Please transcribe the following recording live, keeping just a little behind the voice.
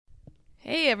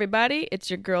Hey everybody,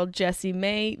 it's your girl Jessie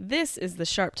May. This is the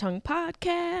Sharp Tongue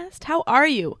Podcast. How are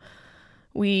you?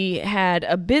 We had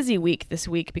a busy week this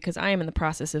week because I am in the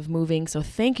process of moving, so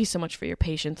thank you so much for your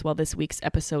patience while this week's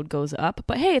episode goes up.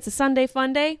 But hey, it's a Sunday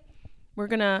fun day. We're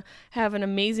going to have an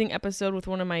amazing episode with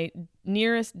one of my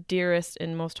nearest, dearest,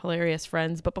 and most hilarious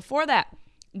friends. But before that,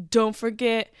 don't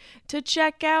forget to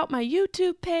check out my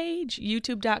YouTube page,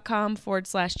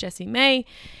 youtube.com/Jessie May.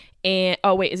 And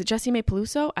oh wait, is it Jessie May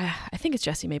Peluso? I think it's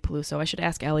Jessie May Peluso. I should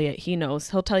ask Elliot. He knows.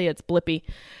 He'll tell you it's Blippy.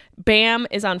 BAM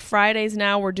is on Fridays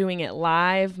now. We're doing it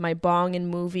live. My Bong and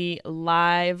Movie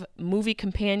live movie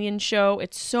companion show.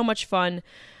 It's so much fun.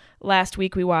 This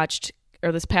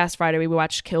past Friday we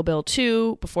watched Kill Bill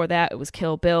 2. Before that it was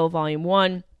Kill Bill Volume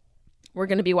 1. We're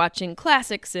going to be watching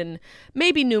classics and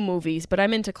maybe new movies, but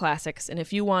I'm into classics. And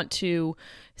if you want to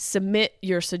submit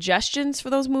your suggestions for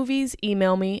those movies,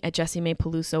 email me at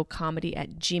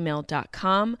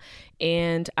jessiemaypelusocomedy@gmail.com,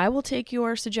 and I will take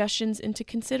your suggestions into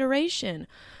consideration.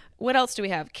 What else do we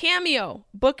have? Cameo.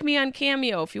 Book me on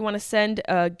Cameo if you want to send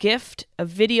a gift, a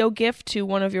video gift to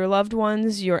one of your loved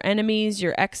ones, your enemies,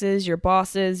 your exes, your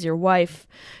bosses, your wife,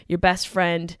 your best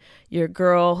friend, your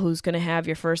girl who's going to have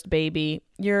your first baby,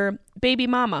 your baby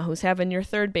mama who's having your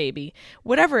third baby.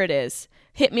 Whatever it is,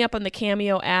 hit me up on the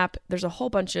Cameo app. There's a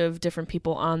whole bunch of different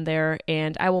people on there,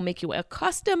 and I will make you a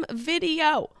custom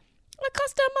video. A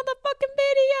custom motherfucking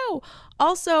video.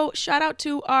 Also, shout out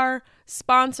to our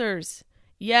sponsors.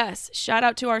 Yes, shout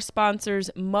out to our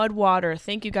sponsors, Mudwater.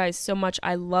 Thank you guys so much.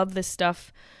 I love this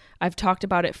stuff. I've talked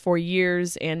about it for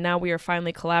years, and now we are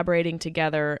finally collaborating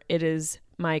together. It is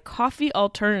my coffee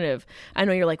alternative. I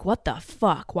know you're like, what the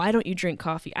fuck? Why don't you drink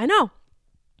coffee? I know.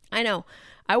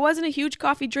 I wasn't a huge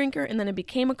coffee drinker, and then I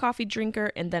became a coffee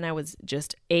drinker, and then I was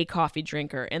just a coffee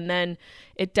drinker. And then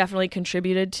it definitely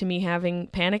contributed to me having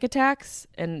panic attacks,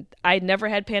 and I'd never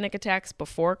had panic attacks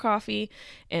before coffee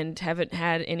and haven't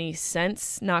had any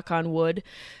since, knock on wood,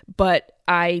 but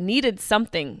I needed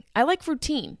something. I like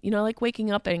routine, I like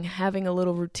waking up and having a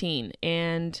little routine,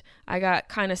 and I got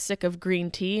kind of sick of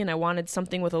green tea, and I wanted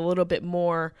something with a little bit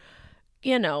more,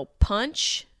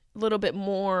 punch, a little bit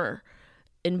more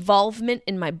involvement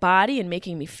in my body and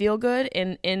making me feel good,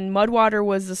 and Mudwater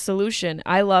was the solution.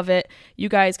 I love it. You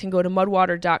guys can go to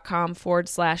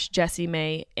mudwater.com/Jessie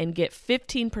May and get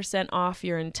 15% off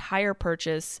your entire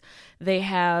purchase. They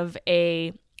have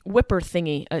a whipper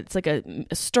thingy. It's like a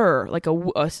stir, like a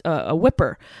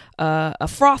whipper, a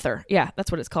frother. Yeah,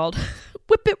 that's what it's called.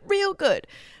 Whip it real good.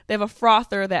 They have a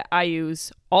frother that I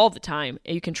use all the time.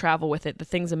 You can travel with it. The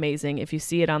thing's amazing. If you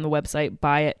see it on the website,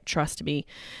 buy it. Trust me.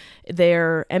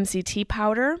 Their MCT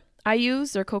powder I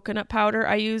use, their coconut powder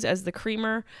I use as the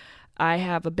creamer. I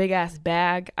have a big ass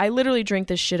bag. I literally drink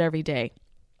this shit every day.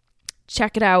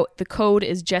 Check it out. The code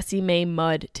is Jessie May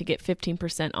Mud to get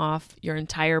 15% off your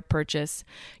entire purchase.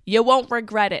 You won't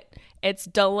regret it. It's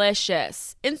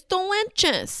delicious. It's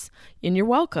delicious. And you're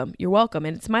welcome. You're welcome.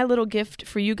 And it's my little gift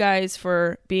for you guys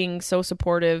for being so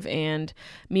supportive and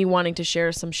me wanting to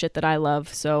share some shit that I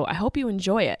love. So I hope you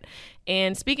enjoy it.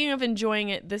 And speaking of enjoying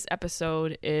it, this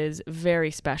episode is very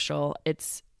special.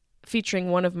 It's featuring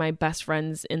one of my best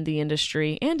friends in the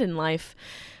industry and in life.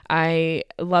 I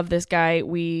love this guy.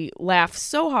 We laugh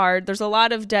so hard. There's a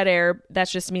lot of dead air.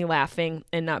 That's just me laughing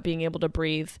and not being able to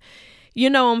breathe. You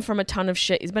know him from a ton of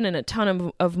shit. He's been in a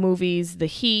ton of movies. The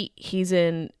Heat. He's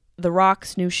in The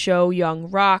Rock's new show, Young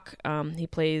Rock. He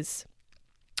plays,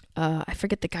 I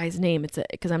forget the guy's name. It's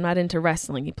because I'm not into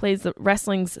wrestling. He plays the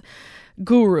wrestling's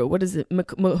guru. What is it?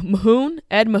 Mahoon?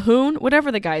 Ed Mahoon?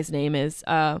 Whatever the guy's name is.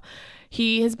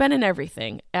 He has been in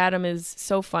everything. Adam is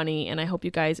so funny, and I hope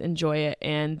you guys enjoy it.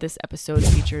 And this episode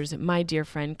features my dear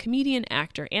friend, comedian,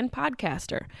 actor, and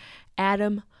podcaster,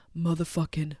 Adam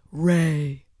motherfucking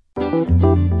Ray.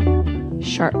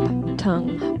 Sharp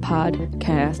Tongue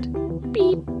Podcast.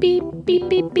 Beep, beep, beep,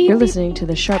 beep, beep. You're listening to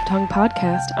the Sharp Tongue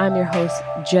Podcast. I'm your host,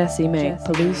 Jessie May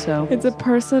Peluso. It's a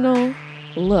personal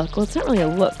look. Well, it's not really a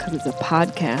look because it's a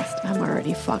podcast. I'm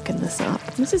already fucking this up.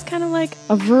 This is kind of like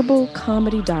a verbal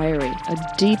comedy diary, a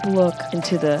deep look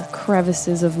into the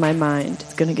crevices of my mind.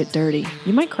 It's gonna get dirty.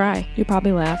 You might cry. You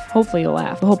probably laugh. Hopefully you'll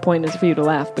laugh. The whole point is for you to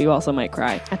laugh, but you also might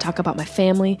cry. I talk about my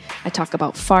family. I talk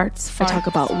about farts. I talk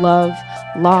about love,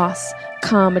 loss,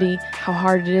 comedy, how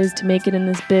hard it is to make it in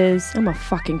this biz. I'm a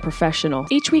fucking professional.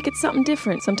 Each week it's something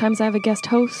different. Sometimes I have a guest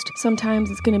host.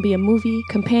 Sometimes it's going to be a movie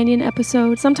companion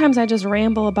episode. Sometimes I just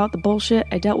ramble about the bullshit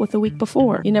I dealt with the week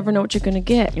before. You never know what you're going to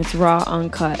get. It's raw,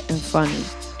 uncut, and funny.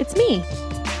 It's me.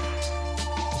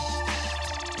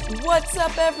 What's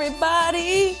up,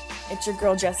 everybody? It's your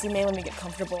girl, Jessie May. Let me get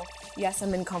comfortable. Yes,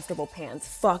 I'm in comfortable pants.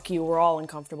 Fuck you. We're all in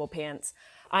comfortable pants.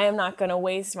 I am not going to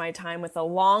waste my time with a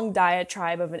long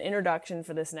diatribe of an introduction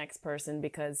for this next person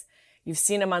because you've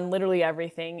seen him on literally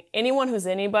everything. Anyone who's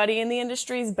anybody in the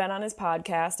industry has been on his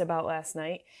podcast about last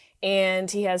night, and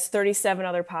he has 37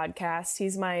 other podcasts.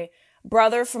 He's my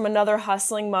brother from another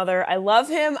hustling mother. I love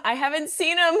him. I haven't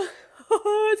seen him.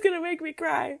 It's going to make me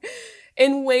cry.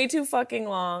 In way too fucking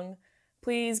long.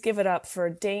 Please give it up for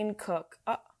Dane Cook.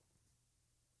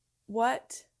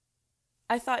 What?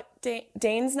 I thought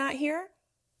Dane's not here?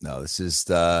 No, this is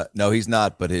no, he's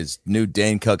not. But his new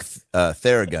Dane Cook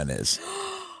Theragun is.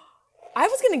 I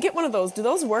was gonna get one of those. Do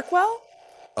those work well?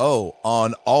 Oh,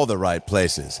 on all the right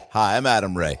places. Hi, I'm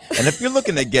Adam Ray, and if you're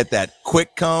looking to get that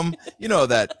quick cum, you know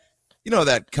that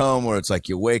cum where it's like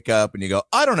you wake up and you go,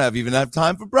 I don't even have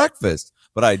time for breakfast,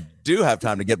 but I do have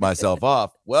time to get myself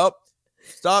off. Well,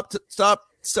 stop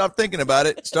thinking about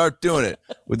it. Start doing it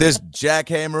with this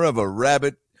jackhammer of a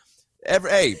rabbit.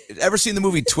 Ever seen the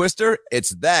movie Twister?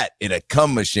 It's that in a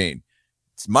cum machine.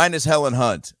 It's minus Helen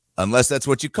Hunt. Unless that's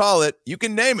what you call it, you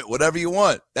can name it whatever you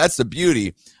want. That's the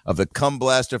beauty of the Cum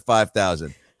Blaster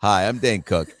 5000. Hi, I'm Dane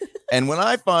Cook. And when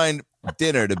I find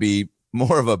dinner to be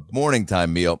more of a morning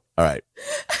time meal, all right.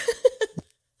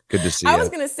 Good to see you. I was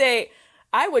going to say,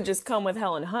 I would just come with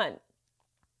Helen Hunt.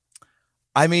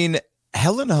 I mean,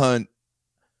 Helen Hunt,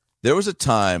 there was a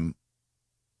time.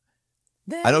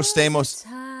 I know Stamos.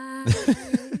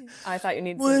 I thought you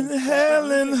needed when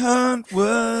Helen Hunt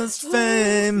was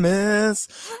famous.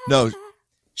 No,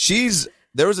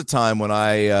 there was a time when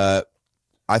I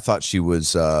thought she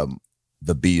was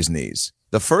the bee's knees.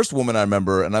 The first woman I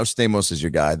remember, and I was Stamos as your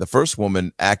guy, the first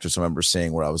woman actress I remember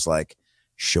seeing where I was like,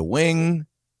 shawing,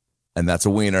 and that's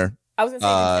a wiener. I was going to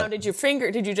say,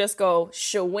 now did you just go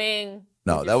shawing?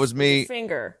 No, that was me.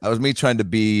 Finger. That was me trying to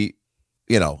be,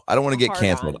 I don't want to get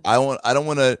canceled. I don't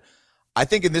want to. I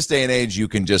think in this day and age, you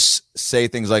can just say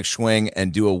things like swing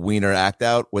and do a wiener act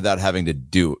out without having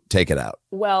to take it out.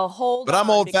 Well, hold on. But I'm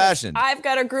old fashioned. I've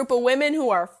got a group of women who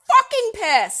are fucking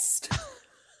pissed.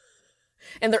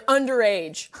 And they're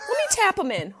underage. Let me tap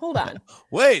them in. Hold on.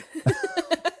 Wait.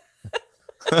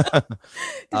 Did you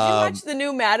watch the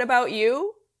new Mad About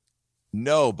You?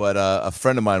 No, but a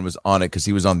friend of mine was on it because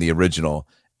he was on the original.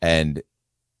 And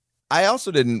I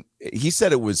also didn't. He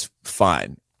said it was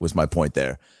fine, was my point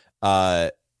there.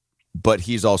 But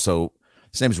he's also,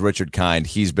 his name's Richard Kind.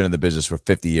 He's been in the business for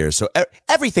 50 years. So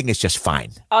everything is just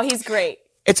fine. Oh, he's great.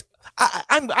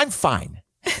 I'm fine,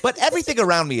 but everything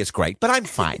around me is great, but I'm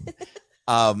fine.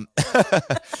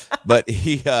 But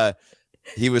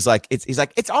he was like, he's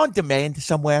like, it's on demand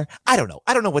somewhere. I don't know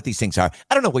what these things are.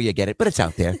 I don't know where you get it, but it's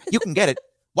out there. You can get it.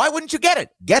 Why wouldn't you get it?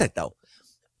 Get it though.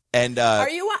 And, I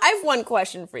have one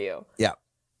question for you. Yeah.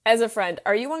 As a friend,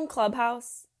 are you on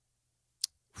Clubhouse?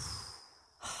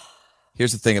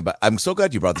 Here's the thing I'm so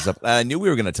glad you brought this up. I knew we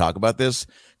were going to talk about this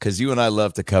because you and I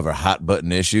love to cover hot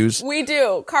button issues. We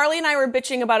do. Carly and I were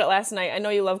bitching about it last night. I know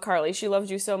you love Carly. She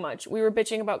loves you so much. We were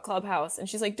bitching about Clubhouse and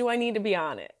she's like, do I need to be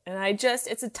on it? And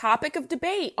it's a topic of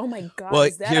debate. Oh my God. Well,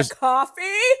 is that a coffee?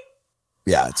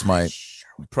 Yeah, it's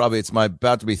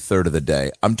about to be third of the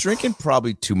day. I'm drinking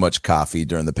probably too much coffee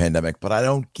during the pandemic, but I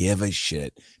don't give a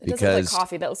shit because it doesn't look like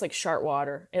coffee. That looks like Shart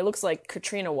water. It looks like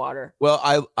Katrina water. Well,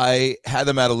 I had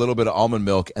them add a little bit of almond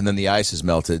milk and then the ice is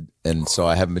melted. And so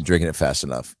I haven't been drinking it fast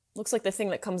enough. Looks like the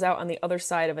thing that comes out on the other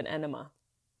side of an enema.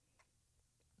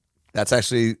 That's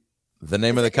actually the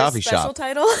name of the coffee shop. Special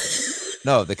title?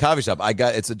 No, the coffee shop.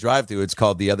 It's a drive-through. It's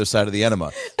called The Other Side of the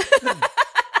Enema.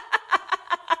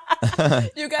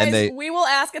 You guys, we will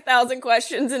ask 1,000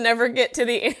 questions and never get to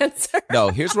the answer. No,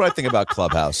 here's what I think about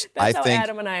Clubhouse. That's how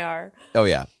Adam and I are. Oh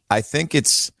yeah, I think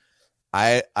it's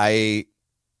I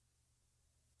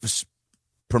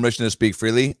permission to speak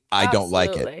freely. I don't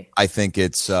like it. I think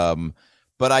it's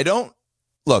but I don't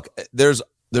look. There's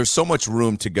so much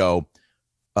room to go.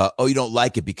 You don't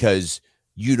like it because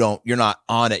you're not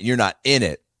on it. You're not in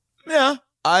it. Yeah,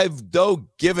 I've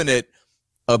given it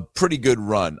a pretty good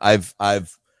run. I've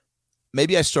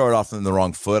maybe I started off on the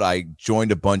wrong foot. I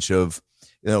joined a bunch of,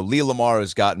 Leah Lamar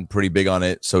has gotten pretty big on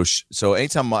it. So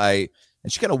anytime and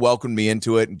she kind of welcomed me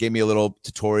into it and gave me a little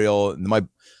tutorial. And my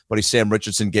buddy Sam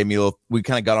Richardson gave me we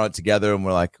kind of got on it together and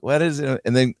we're like, what is it?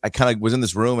 And then I kind of was in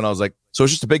this room and I was like, so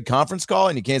it's just a big conference call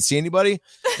and you can't see anybody?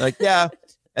 Like, yeah.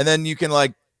 And then you can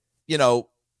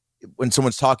when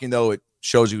someone's talking though, it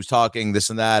shows you who's talking, this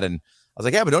and that. And I was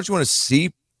like, yeah, but don't you want to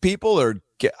see people or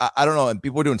I don't know. And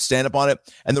people were doing stand up on it.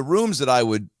 And the rooms that I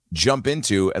would jump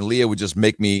into and Leah would just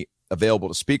make me available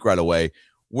to speak right away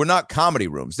were not comedy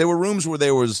rooms. They were rooms where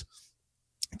there was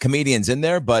comedians in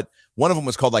there, but one of them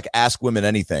was called Ask Women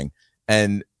Anything.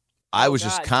 And I was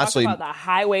just constantly talk about the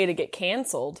highway to get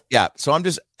canceled. Yeah. So I'm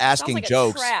just asking like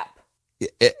jokes. A trap.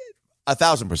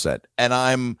 1,000%. And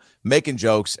I'm making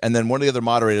jokes. And then one of the other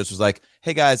moderators was like,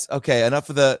 hey guys, okay, enough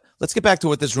of let's get back to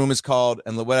what this room is called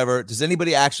and whatever. Does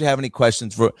anybody actually have any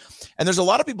questions and there's a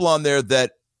lot of people on there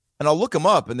that, and I'll look them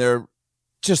up and there's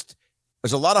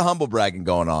a lot of humble bragging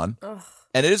going on. Ugh.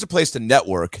 And it is a place to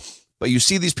network, but you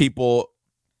see these people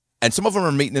and some of them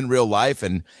are meeting in real life.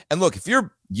 And look, if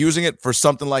you're using it for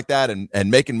something like that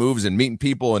and making moves and meeting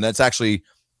people and that's actually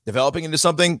developing into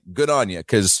something, good on you.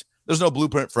 Because there's no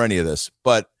blueprint for any of this.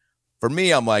 But for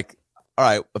me, I'm like, all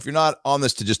right, if you're not on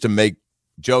this to make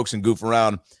jokes and goof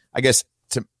around, I guess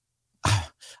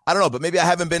I don't know, but maybe I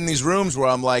haven't been in these rooms where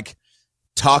I'm like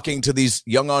talking to these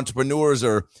young entrepreneurs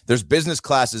or there's business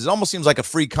classes. It almost seems like a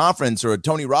free conference or a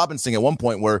Tony Robbins thing at one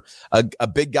point where a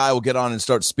big guy will get on and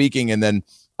start speaking and then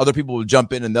other people will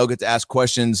jump in and they'll get to ask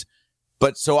questions.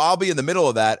 But so I'll be in the middle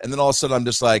of that. And then all of a sudden I'm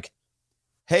just like,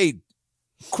 hey,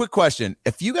 quick question.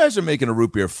 If you guys are making a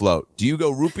root beer float, do you go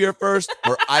root beer first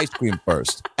or ice cream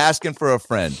first? Asking for a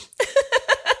friend.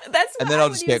 And then I'll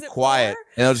just get quiet.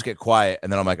 And I'll just get quiet.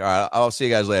 And then I'm like, all right, I'll see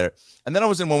you guys later. And then I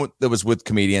was in one that was with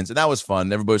comedians, and that was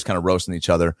fun. Everybody was kind of roasting each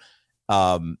other.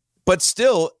 But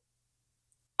still,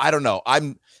 I don't know.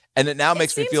 And it now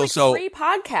makes me feel so free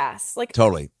podcasts. Like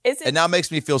totally. It now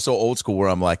makes me feel so old school where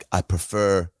I'm like, I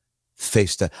prefer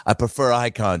I prefer eye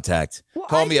contact. Well,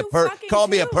 call me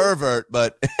a pervert,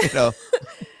 but you know.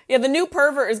 Yeah, the new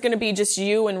pervert is going to be just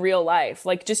you in real life.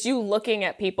 Like just you looking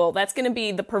at people. That's going to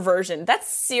be the perversion. That's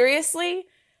seriously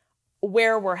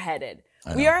where we're headed.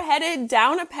 We are headed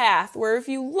down a path where if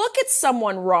you look at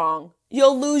someone wrong,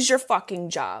 you'll lose your fucking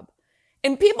job.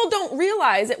 And people don't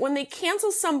realize that when they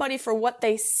cancel somebody for what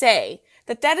they say,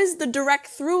 that is the direct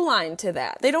through line to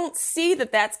that. They don't see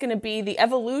that that's going to be the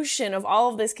evolution of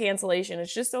all of this cancellation.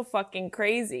 It's just so fucking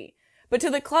crazy. But to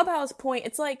the Clubhouse point,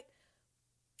 it's like,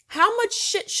 how much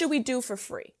shit should we do for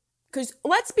free? Because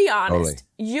let's be honest,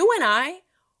 you and I,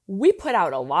 we put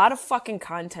out a lot of fucking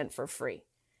content for free.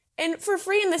 And for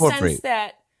free in the sense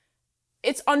that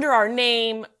it's under our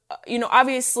name. You know,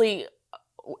 obviously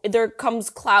there comes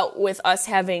clout with us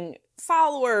having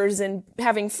followers and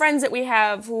having friends that we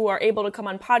have who are able to come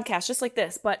on podcasts just like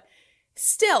this. But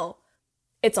still,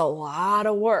 it's a lot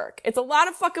of work. It's a lot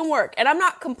of fucking work. And I'm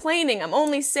not complaining. I'm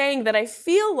only saying that I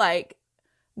feel like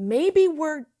maybe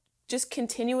we're just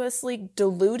continuously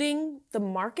diluting the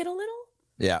market a little.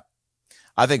 Yeah,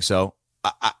 I think so.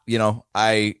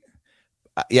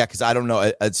 Because I don't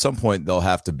know. At some point,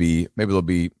 maybe there'll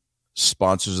be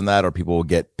sponsors in that, or people will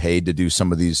get paid to do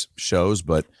some of these shows.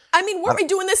 But I mean, weren't we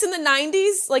doing this in the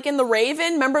 90s? Like in the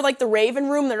Raven? Remember like the Raven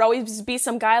room? There'd always be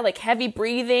some guy like heavy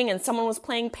breathing and someone was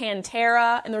playing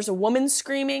Pantera and there's a woman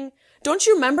screaming. Don't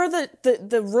you remember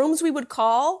the rooms we would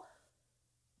call?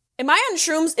 Am I on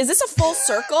shrooms? Is this a full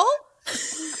circle?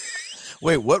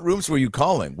 Wait, what rooms were you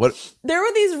calling? There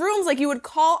were these rooms like you would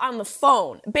call on the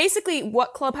phone. Basically,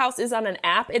 what Clubhouse is on an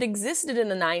app, it existed in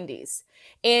the 90s.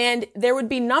 And there would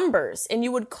be numbers, and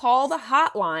you would call the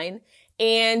hotline,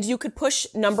 and you could push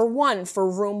number 1 for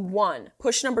room 1,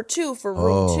 push number 2 for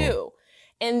room 2.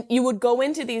 And you would go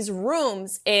into these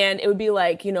rooms, and it would be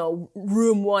like, you know,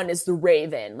 room 1 is the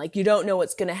Raven. Like, you don't know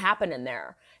what's going to happen in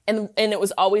there. And it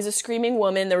was always a screaming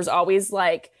woman. There was always,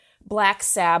 like, Black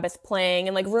Sabbath playing,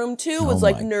 and like room 2 was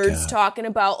like nerds talking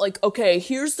about like, okay,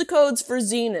 here's the codes for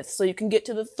Zenith so you can get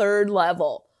to the 3rd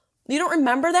level. You don't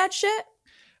remember that shit?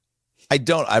 I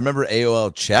don't. I remember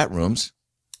AOL chat rooms.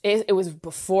 It was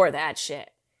before that shit.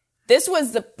 This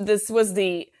was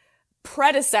the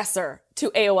predecessor to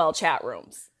AOL chat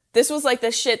rooms. This was like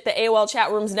the shit the AOL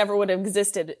chat rooms never would have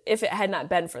existed if it had not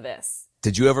been for this.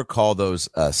 Did you ever call those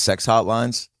sex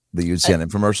hotlines that you'd see on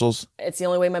infomercials? It's the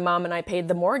only way my mom and I paid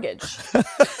the mortgage. So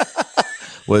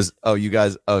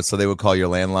they would call your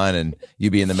landline and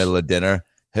you'd be in the middle of dinner.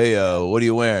 Hey, what are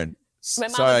you wearing? My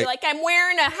mom would be like, I'm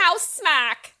wearing a house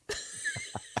smack.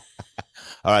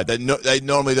 All right, that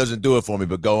normally doesn't do it for me,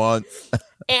 but go on.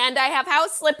 And I have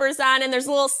house slippers on and there's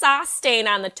a little sauce stain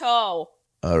on the toe.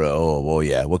 All right, well,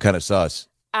 yeah. What kind of sauce?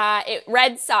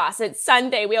 Red sauce. It's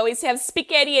Sunday. We always have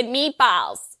spaghetti and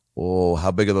meatballs. Oh,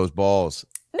 how big are those balls?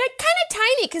 They're kind of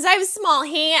tiny because I have small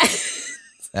hands.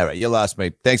 All right, you lost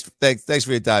me. Thanks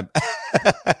for your time.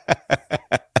 Has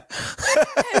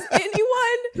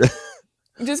anyone,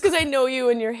 just because I know you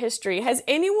and your history, has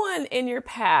anyone in your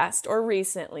past or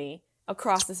recently,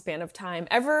 across the span of time,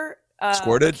 ever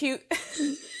squirted?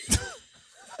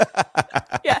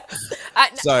 Yeah.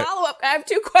 Sorry. Follow up. I have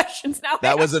 2 questions now.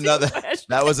 That was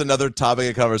another topic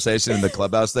of conversation in the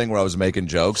Clubhouse thing where I was making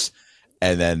jokes.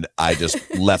 And then I just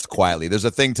left quietly. There's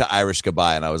a thing to Irish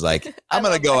goodbye, and I was like, I'm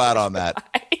going to go out on that.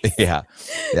 Yeah.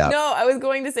 No, I was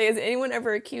going to say, has anyone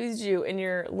ever accused you in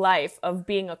your life of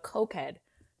being a cokehead?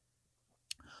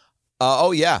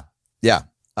 Oh, yeah. Yeah.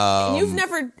 Have you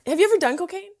ever done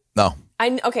cocaine? No. I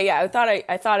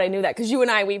thought I knew that, because you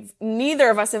and I, neither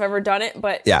of us have ever done it,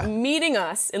 but meeting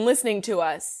us and listening to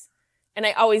us, and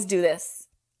I always do this,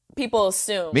 people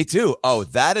assume. Me too. Oh,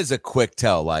 that is a quick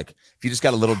tell. Like, if you just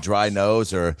got a little dry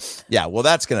nose that'll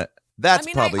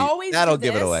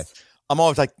give it away. I'm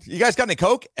always like, you guys got any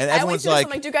Coke? And everyone's like,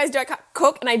 do you guys do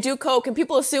Coke? And I do Coke, and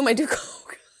people assume I do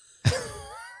Coke.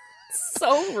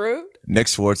 So rude. Nick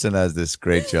Swartzen has this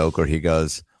great joke where he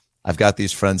goes, I've got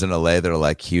these friends in LA that are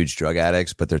like huge drug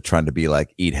addicts, but they're trying to be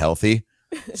like, eat healthy.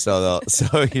 So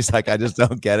he's like, I just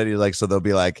don't get it. He's like, so they'll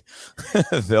be at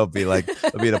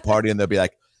a party and they'll be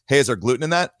like, hey, is there gluten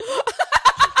in that?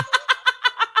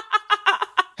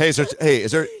 Is there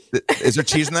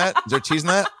cheese in that? Is there cheese in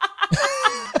that?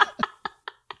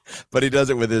 But he does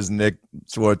it with his Nick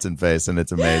Swartzen face, and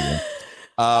it's amazing.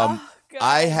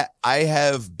 I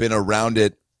have been around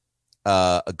it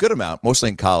a good amount, mostly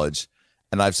in college.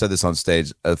 And I've said this on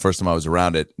stage. The first time I was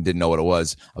around it, didn't know what it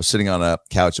was. I was sitting on a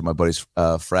couch at my buddy's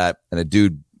frat, and a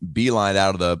dude beelined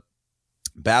out of the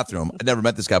bathroom. I'd never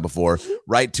met this guy before,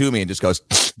 right to me, and just goes,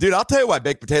 dude, I'll tell you why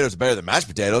baked potatoes are better than mashed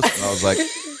potatoes. And I was like,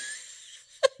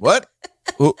 what?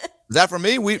 Is that for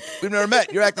me? We've never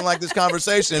met. You're acting like this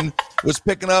conversation was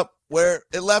picking up where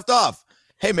it left off.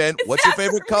 Hey, man, what's your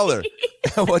favorite color?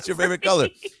 What's your favorite color?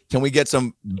 Can we get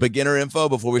some beginner info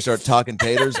before we start talking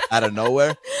taters out of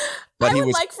nowhere? But I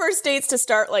would like first dates to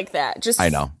start like that. I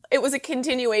know. It was a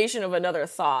continuation of another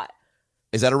thought.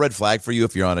 Is that a red flag for you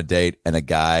if you're on a date and a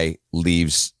guy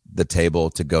leaves the table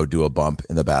to go do a bump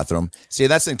in the bathroom? See,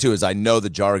 that's the thing, too, is I know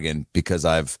the jargon because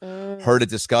I've heard it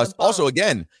discussed. Also,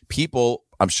 again, people,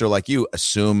 I'm sure like you,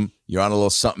 assume you're on a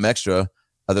little something extra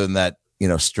other than that,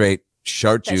 straight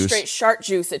shart juice. Straight shart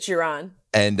juice that you're on.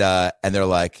 And they're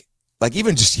like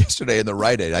even just yesterday in the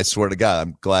Rite Aid, I swear to God,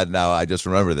 I'm glad now I just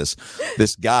remember this.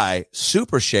 This guy,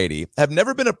 super shady, have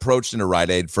never been approached in a Rite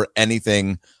Aid for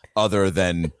anything other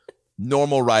than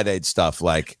normal Rite Aid stuff.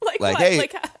 Like hey,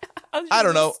 I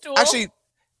don't know.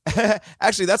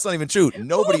 Actually, that's not even true.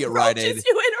 Nobody at Rite Aid.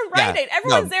 You in a Rite Aid.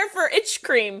 Everyone's there for itch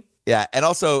cream. Yeah, and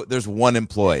also there's one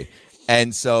employee,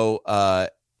 and so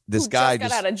this guy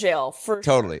just got out of jail for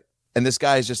totally. Sure. And this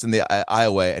guy is just in the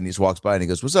aisleway, and he just walks by and he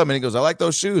goes, "What's up, man?" He goes, "I like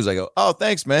those shoes." I go, "Oh,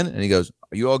 thanks, man." And he goes,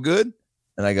 "Are you all good?"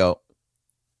 And I go,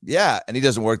 "Yeah." And he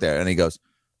doesn't work there. And he goes,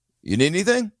 "You need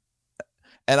anything?"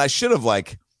 And I should have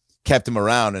kept him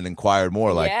around and inquired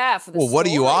more. What are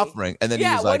you offering? And then he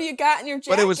was like, "What do you got in your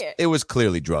jacket?" But it was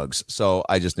clearly drugs. So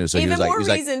I just knew. So Even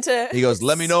he he goes,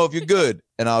 "Let me know if you're good."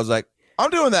 And I was like, "I'm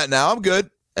doing that now. I'm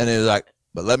good." And he was like,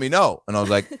 "But let me know." And I was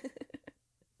like,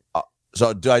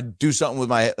 so do I do something with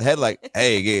my head like,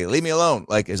 hey, leave me alone?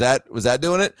 Was that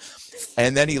doing it?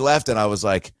 And then he left, and I was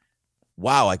like,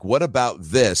 wow, what about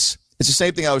this? It's the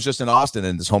same thing. I was just in Austin,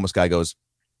 and this homeless guy goes,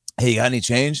 hey, you got any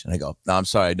change? And I go, no, I'm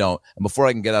sorry, I don't. And before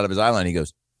I can get out of his eye line, he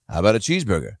goes, how about a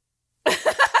cheeseburger?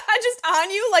 Just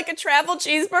on you like a travel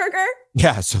cheeseburger?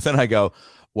 Yeah. So then I go,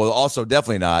 well, also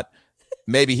definitely not.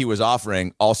 Maybe he was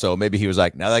offering also, maybe he was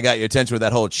like, now that I got your attention with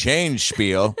that whole change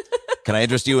spiel, can I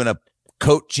interest you in a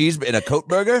coat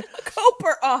burger?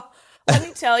 Let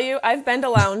me tell you, I've been to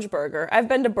Lounge Burger. I've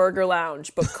been to Burger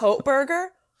Lounge, but Coat Burger,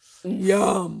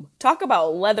 yum. Talk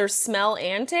about leather smell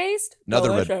and taste.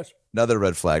 Another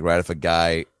red flag, right? If a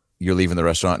guy, you're leaving the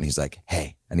restaurant and he's like,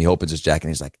 hey, and he opens his jacket and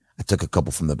he's like, I took a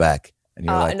couple from the back. And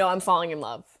you're like, no, I'm falling in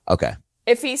love. Okay.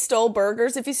 If he stole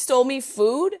burgers, if he stole me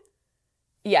food,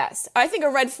 yes. I think a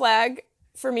red flag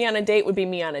for me on a date would be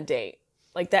me on a date.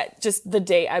 Like that, just the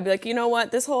date. I'd be like, you know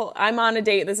what? I'm on a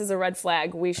date. This is a red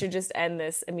flag. We should just end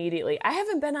this immediately. I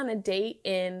haven't been on a date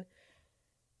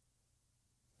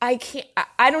I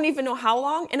don't even know how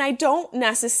long, and I don't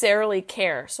necessarily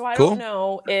care. So I don't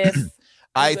know if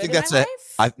I think that's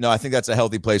I think that's a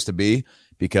healthy place to be,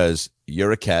 because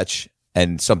you're a catch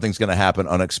and something's going to happen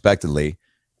unexpectedly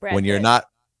when you're not.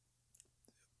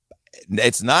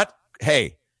 It's not.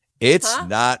 Hey, it's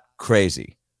not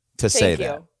crazy to say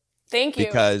that. Thank you.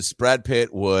 Because Brad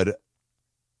Pitt would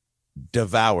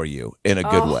devour you in a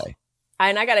good way.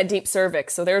 And I got a deep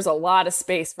cervix, so there's a lot of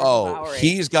space for devouring.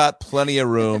 He's got plenty of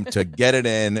room to get it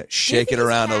in, shake it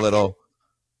around a little.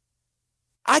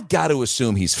 I got to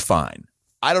assume he's fine.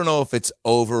 I don't know if it's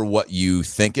over what you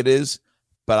think it is,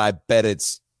 but I bet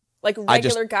it's like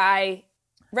regular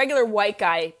white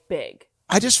guy big.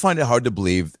 I just find it hard to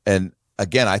believe. And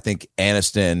again, I think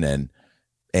Aniston and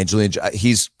Angelina,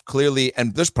 he's clearly,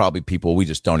 and there's probably people we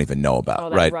just don't even know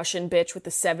about, that right? Russian bitch with the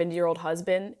 70-year-old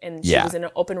husband, and she was in an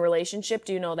open relationship.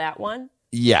 Do you know that one?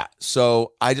 Yeah.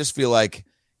 So I just feel like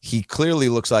he clearly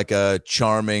looks like a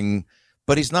charming,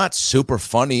 but he's not super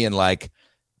funny and like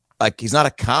he's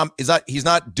not he's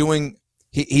not doing.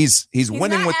 He's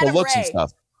winning with the looks and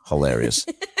stuff. Hilarious.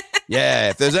 Yeah.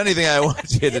 If there's anything I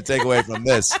want you to take away from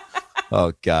this,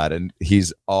 oh God, and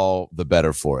he's all the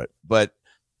better for it. But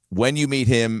when you meet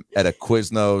him at a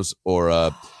Quiznos or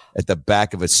at the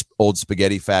back of an old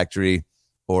spaghetti factory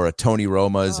or a Tony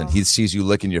Roma's, and he sees you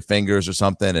licking your fingers or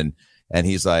something, and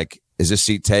he's like, "Is this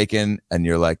seat taken?" And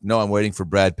you're like, "No, I'm waiting for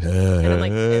Brad Pitt." And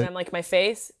I'm like, my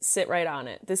face, sit right on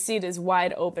it. The seat is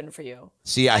wide open for you.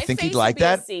 See, I think he'd like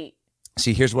that.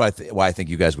 See, here's why I think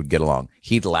you guys would get along.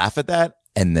 He'd laugh at that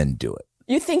and then do it.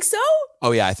 You think so?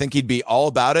 Oh yeah, I think he'd be all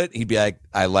about it. He'd be like,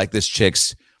 "I like this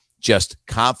chick's just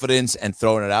confidence and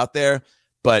throwing it out there.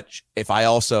 But if I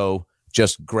also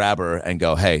just grab her and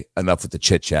go, hey, enough with the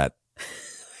chit chat.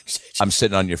 I'm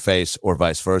sitting on your face," or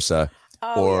vice versa,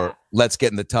 let's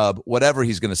get in the tub, whatever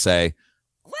he's going to say.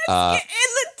 Let's get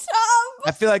in the tub.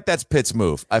 I feel like that's Pitt's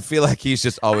move. I feel like he's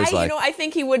just always I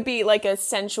think he would be like a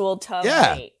sensual tub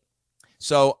mate.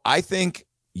 So I think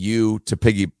you, to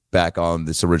piggyback on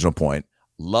this original point,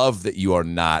 love that you are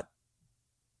not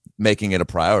making it a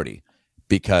priority.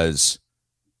 Because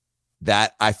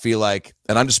that, I feel like,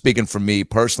 and I'm just speaking for me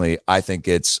personally, I think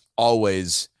it's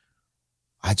always,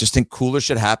 I just think cooler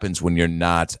shit happens when you're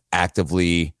not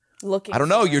actively looking. I don't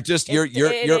know. You're just, you're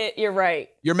right.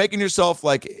 You're making yourself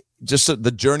like just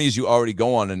the journeys you already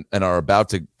go on and are about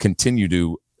to continue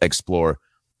to explore.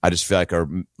 I just feel like are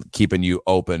keeping you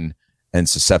open and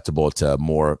susceptible to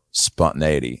more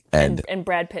spontaneity. And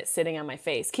Brad Pitt sitting on my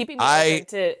face, keeping me open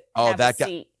to have a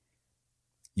seat.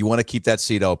 You want to keep that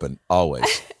seat open, always.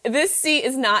 This seat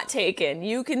is not taken.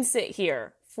 You can sit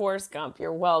here. Forrest Gump,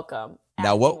 you're welcome.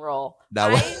 Now what?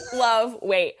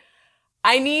 Wait.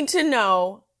 I need to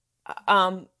know,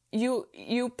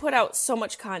 you put out so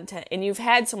much content, and you've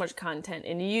had so much content,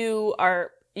 and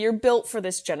you're built for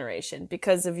this generation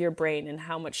because of your brain and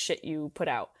how much shit you put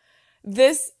out.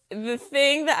 The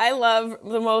thing that I love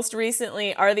the most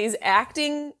recently are these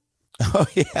acting. Oh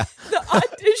yeah, the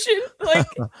audition, like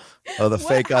the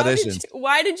fake auditions.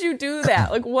 Why did you do that?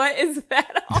 Like, what is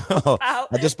that all about?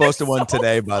 I just posted one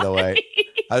today, by the way.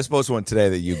 I just posted one today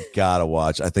that you gotta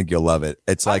watch. I think you'll love it.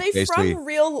 It's like basically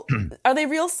Are they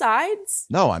real sides?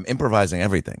 No, I'm improvising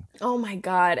everything. Oh my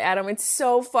God, Adam, it's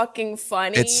so fucking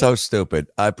funny. It's so stupid.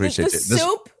 I appreciate it.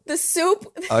 The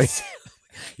soup. Oh,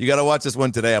 you gotta watch this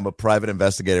one today. I'm a private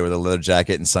investigator with a leather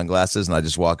jacket and sunglasses, and I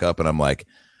just walk up and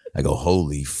I go,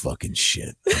 holy fucking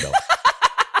shit.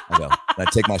 I go, and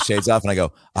I take my shades off and I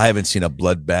go, I haven't seen a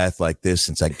bloodbath like this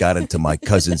since I got into my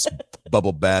cousin's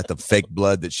bubble bath of fake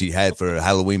blood that she had for a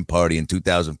Halloween party in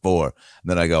 2004. And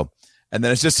then I go, and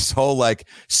then it's just this whole like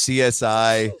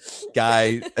CSI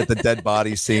guy at the dead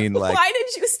body scene. Like, why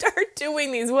did you start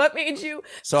doing these? What made you?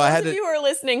 So I had to. You who are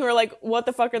listening who are like, what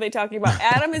the fuck are they talking about?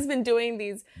 Adam has been doing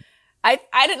these. I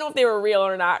didn't know if they were real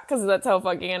or not because that's how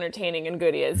fucking entertaining and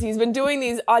good he is. He's been doing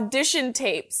these audition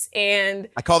tapes, and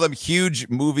I call them huge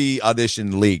movie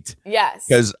audition leaked. Yes.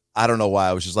 Because I don't know why.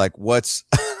 I was just like, what's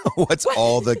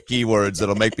all the keywords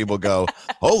that'll make people go,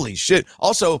 holy shit.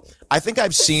 Also, I think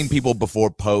I've seen people before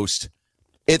post.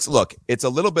 It's a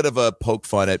little bit of a poke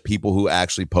fun at people who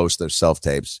actually post their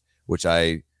self-tapes, which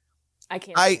I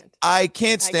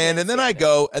can't stand. And then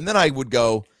I would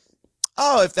go,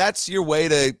 oh, if that's your way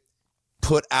to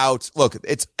put out, look,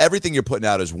 it's everything you're putting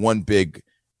out is one big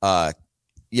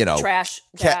trash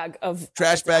bag of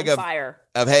fire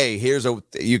of hey,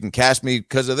 you can cash me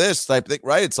because of this type thing,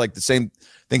 right? It's like the same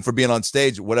thing for being on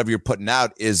stage. Whatever you're putting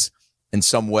out is in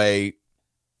some way,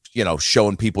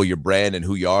 showing people your brand and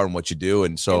who you are and what you do,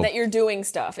 and that you're doing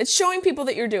stuff. It's showing people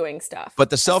that you're doing stuff.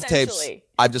 But the self tapes,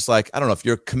 I'm just like, I don't know if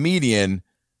you're a comedian,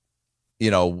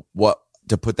 what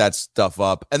to put that stuff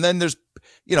up, and then there's.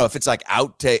 If it's like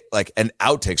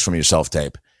outtakes from your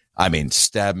self-tape, I mean,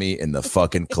 stab me in the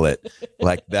fucking clit.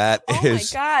 Like that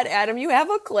is. Oh my God, Adam, you have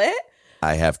a clit?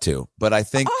 I have two, but I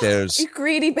think there's. You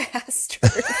greedy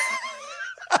bastard.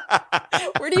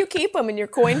 Where do you keep them? In your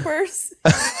coin purse?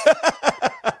 I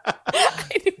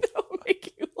knew that would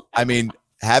make you laugh. I mean,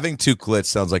 having two clits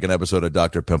sounds like an episode of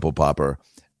Dr. Pimple Popper.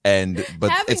 But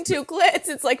having two clits,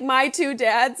 it's like My Two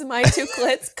Dads, My Two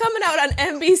Clits coming out on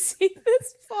NBC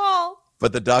this fall.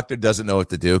 But the doctor doesn't know what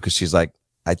to do because she's like,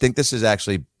 I think this is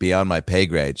actually beyond my pay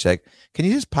grade. She's like, can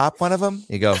you just pop one of them?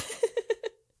 You go,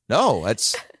 no,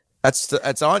 that's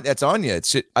on you.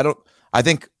 I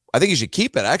think I think you should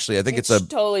keep it. Actually, I think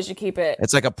totally should keep it.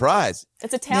 It's like a prize.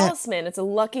 It's a talisman. Yeah. It's a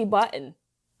lucky button.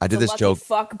 I did this joke.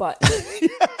 Fuck button.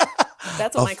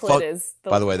 That's what my clit is.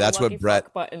 By the way, that's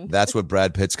what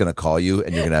Brad Pitt's gonna call you,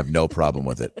 and you're gonna have no problem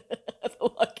with it. The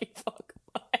lucky fuck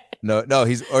button. No,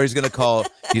 he's gonna call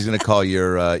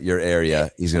your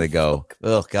area. He's gonna go,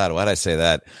 oh God, why'd I say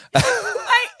that?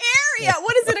 My area.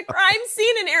 What is it? A crime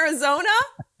scene in Arizona?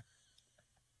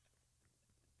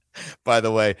 By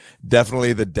the way,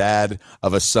 definitely the dad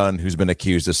of a son who's been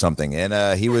accused of something.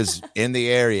 And he was in the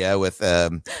area with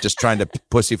just trying to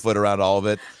pussyfoot around all of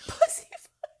it.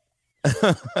 You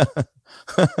guys,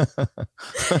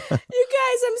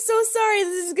 I'm so sorry.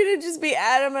 This is going to just be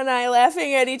Adam and I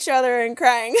laughing at each other and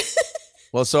crying.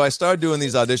 Well, so I started doing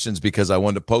these auditions because I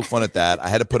wanted to poke fun at that. I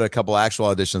had to put a couple actual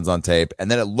auditions on tape.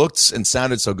 And then it looked and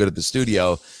sounded so good at the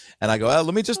studio. And I go,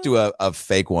 let me just do a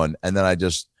fake one. And then I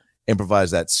just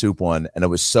improvised that soup one, and it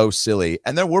was so silly.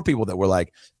 And there were people that were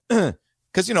like,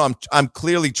 because I'm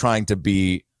clearly trying to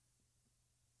be,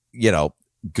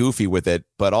 goofy with it,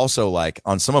 but also like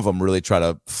on some of them really try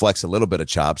to flex a little bit of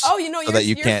chops. Oh, so that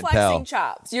you can't flexing tell.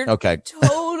 Chops. You're okay.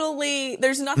 Totally.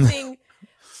 There's nothing.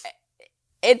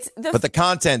 But the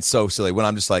content's so silly. When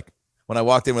I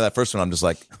walked in with that first one, I'm just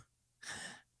like,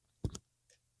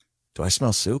 do I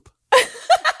smell soup?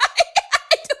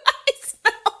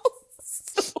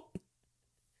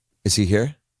 Is he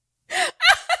here?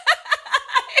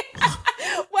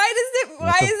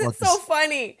 Why is it so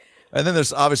funny? And then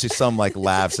there's obviously some like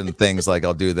laughs and things like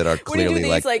I'll do that are clearly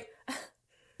like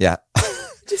yeah.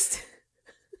 Just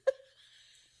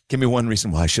give me one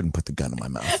reason why I shouldn't put the gun in my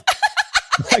mouth.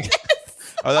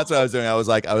 That's what I was doing.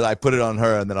 I put it on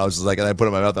her, and then I was just like, and I put it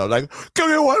in my mouth. And I was like, give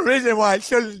me one reason why I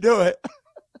shouldn't do it.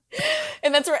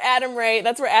 And that's where Adam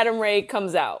Ray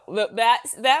comes out.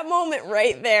 That moment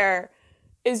right there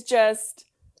is just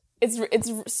it's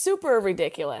super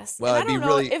ridiculous. Well, and I don't know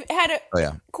really, if had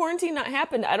quarantine not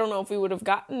happened, I don't know if we would have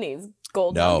gotten these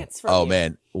gold nuggets from you.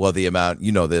 Man. Well, the amount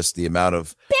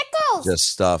of pickles, just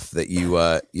stuff that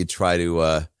you try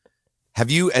to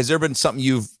has there been something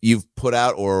you've put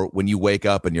out, or when you wake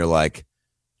up and you're like,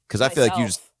 because I feel like you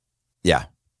just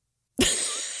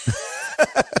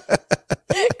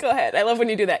Go ahead. I love when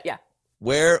you do that. Yeah.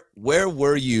 Where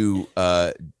were you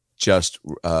just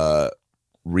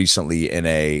recently in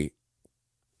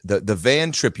the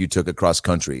van trip you took across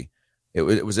country?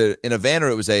 It was in a van, or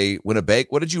it was a Winnebago?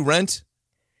 What did you rent?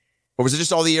 Or was it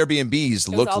just all the Airbnbs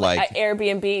looked like?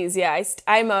 Airbnbs, yeah.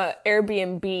 I'm a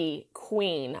Airbnb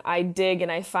queen. I dig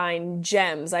and I find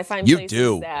gems. I find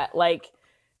places that like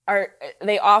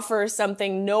they offer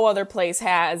something no other place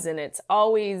has, and it's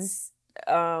always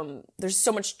there's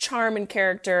so much charm and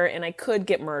character, and I could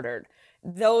get murdered.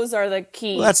 Those are the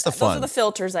keys. Well, that's the fun. Those are the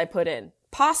filters I put in.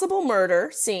 Possible murder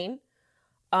scene.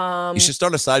 You should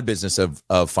start a side business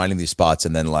of finding these spots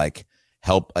and then like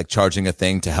help, like charging a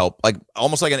thing to help, like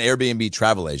almost like an Airbnb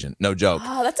travel agent. No joke.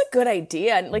 Oh, that's a good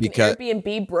idea. Like an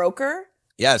Airbnb broker.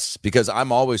 Yes, because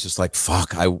I'm always just like,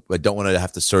 fuck, I don't want to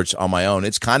have to search on my own.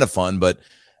 It's kind of fun, but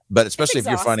especially if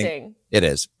you're finding it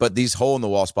is. But these hole in the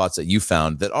wall spots that you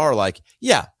found that are like,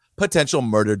 yeah, potential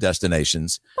murder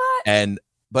destinations,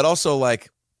 but also like,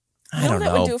 I don't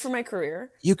know. That would do for my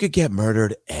career. You could get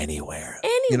murdered anywhere.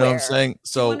 You know what I'm saying?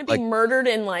 So you want to be murdered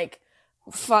in like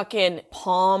fucking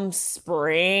Palm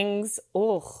Springs.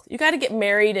 Oh, you got to get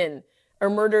married or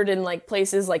murdered in like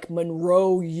places like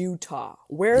Monroe, Utah.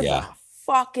 Where the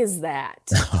fuck is that?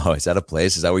 Oh, is that a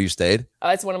place? Is that where you stayed?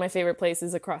 It's one of my favorite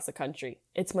places across the country.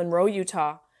 It's Monroe,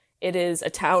 Utah. It is a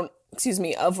town,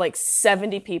 of like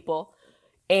 70 people.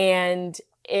 And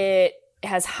it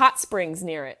has hot springs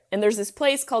near it. And there's this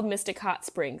place called Mystic Hot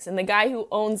Springs. And the guy who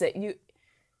owns it,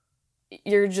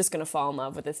 you're just going to fall in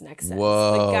love with this next sentence.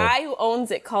 Whoa. The guy who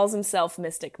owns it calls himself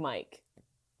Mystic Mike.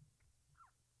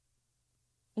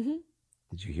 Mm-hmm.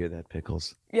 Did you hear that,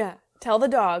 Pickles? Yeah. Tell the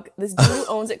dog. This dude who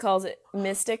owns it calls it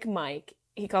Mystic Mike.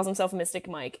 He calls himself Mystic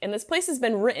Mike. And this place has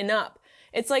been written up.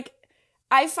 It's like,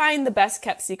 I find the best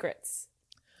kept secrets.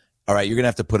 All right, you're going to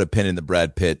have to put a pin in the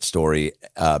Brad Pitt story,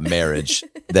 marriage,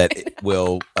 that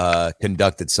will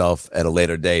conduct itself at a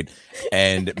later date,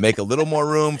 and make a little more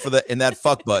room in that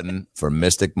fuck button for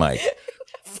Mystic Mike.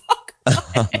 Fuck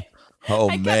Mike.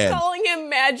 Oh, I man. kept calling him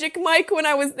Magic Mike when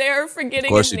I was there,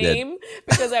 forgetting his name,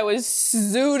 because I was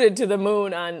zooted to the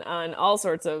moon on all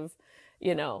sorts of,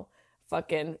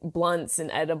 fucking blunts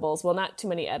and edibles. Well, not too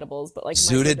many edibles, but like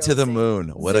zooted to the moon.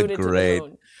 What a great.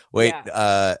 Wait,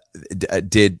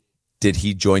 did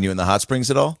he join you in the hot springs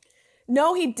at all?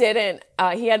 No, he didn't.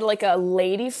 He had like a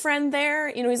lady friend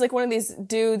there. He's like one of these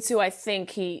dudes who I think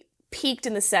he peaked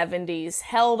in the 70s,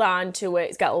 held on to it.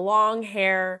 He's got long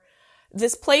hair.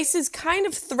 This place is kind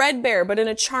of threadbare, but in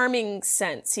a charming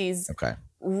sense. He's what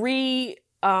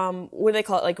do they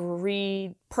call it? Like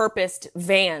repurposed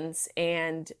vans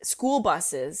and school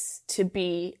buses to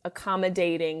be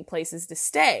accommodating places to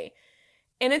stay.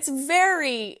 And it's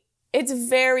very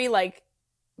like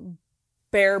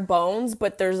bare bones,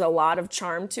 but there's a lot of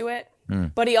charm to it.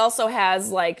 But he also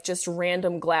has like just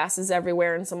random glasses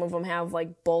everywhere, and some of them have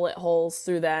like bullet holes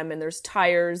through them, and there's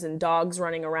tires and dogs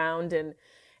running around. And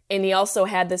he also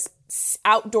had this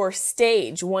outdoor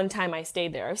stage one time I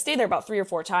stayed there. I've stayed there about 3 or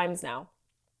 4 times now.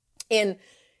 And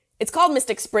it's called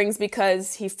Mystic Springs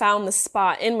because he found the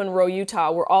spot in Monroe,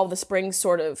 Utah, where all the springs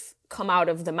sort of come out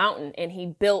of the mountain. And he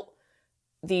built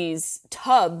these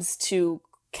tubs to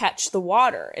catch the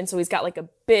water. And so he's got like a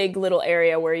big little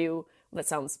area where that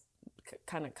sounds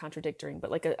kind of contradictory,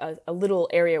 but like a little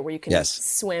area where you can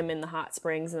swim in the hot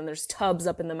springs, and then there's tubs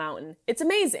up in the mountain. It's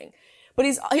amazing. But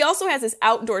he also has this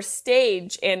outdoor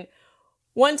stage, and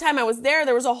one time I was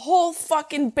there was a whole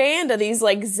fucking band of these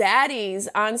like zaddies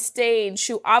on stage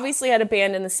who obviously had a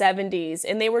band in the 70s,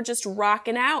 and they were just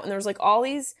rocking out, and there was like all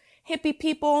these hippie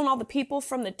people and all the people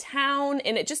from the town,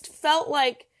 and it just felt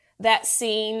like that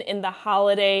scene in the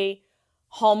holiday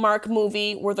Hallmark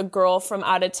movie where the girl from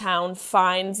out of town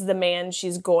finds the man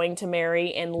she's going to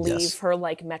marry and leave her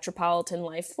like metropolitan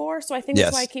life for. So I think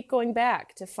that's why I keep going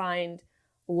back to find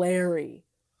Larry.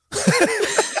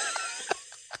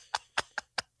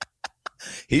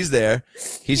 He's there.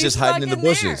 He's just hiding in the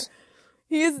bushes.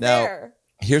 He's there.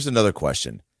 Here's another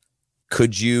question. Do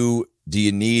you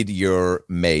need your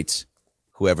mate,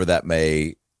 whoever that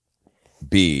may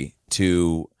be,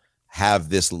 to have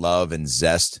this love and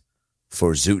zest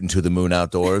for Zootin' to the Moon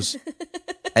outdoors?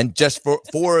 And just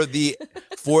for the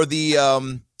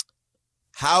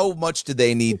how much do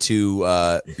they need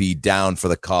to be down for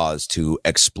the cause to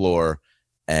explore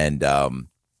and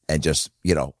just,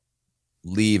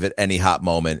 leave at any hot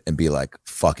moment and be like,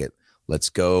 fuck it, let's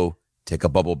go take a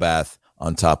bubble bath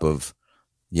on top of,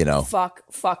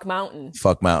 fuck mountain.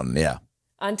 Fuck mountain, yeah.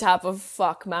 On top of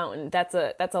fuck mountain. That's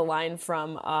a line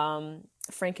from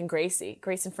Frank and Gracie.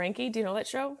 Grace and Frankie, do you know that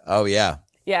show? Oh yeah.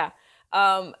 Yeah.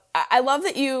 I love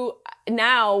that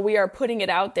now we are putting it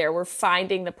out there. We're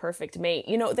finding the perfect mate. I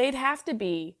think they'd have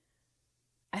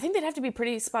to be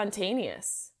pretty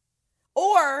spontaneous.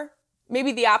 Or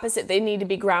maybe the opposite. They need to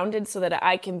be grounded so that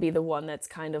I can be the one that's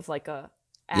kind of like a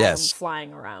atom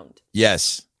flying around.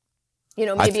 Yes.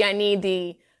 Maybe I need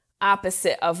the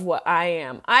opposite of what I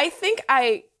am. I think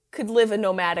I could live a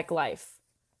nomadic life.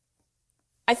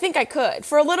 I think I could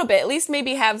for a little bit, at least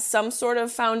maybe have some sort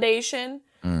of foundation.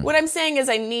 What I'm saying is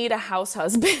I need a house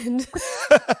husband.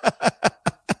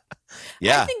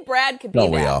 Yeah. I think Brad could be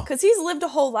that because he's lived a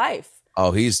whole life.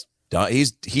 Oh, he's done.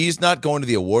 He's not going to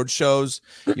the award shows.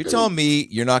 You're telling me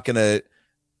you're not going to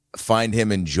find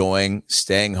him enjoying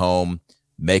staying home,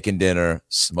 making dinner,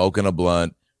 smoking a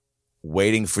blunt,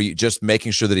 waiting for you, just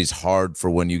making sure that he's hard for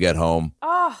when you get home.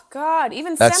 Oh, God.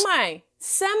 Even semi.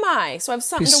 So I have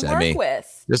something to work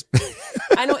with.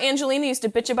 I know Angelina used to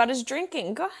bitch about his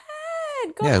drinking. Go ahead.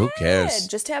 Who cares?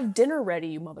 Just have dinner ready,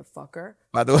 you motherfucker.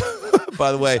 By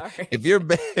the way, if you're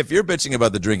bitching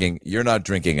about the drinking, you're not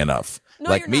drinking enough.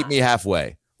 No, meet me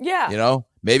halfway. Yeah.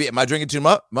 Maybe am I drinking too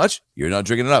much? You're not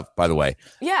drinking enough, by the way.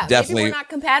 Yeah, definitely. Maybe we're not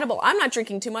compatible. I'm not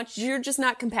drinking too much. You're just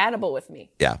not compatible with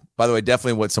me. Yeah. By the way,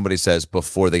 definitely what somebody says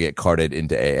before they get carted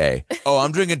into AA. Oh,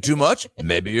 I'm drinking too much?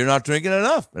 Maybe you're not drinking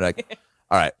enough. They're like,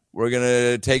 all right, we're going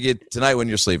to take you tonight when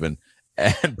you're sleeping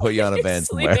and put you on a van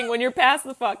somewhere. Sleeping when you're passed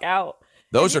the fuck out.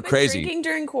 Those are crazy. Drinking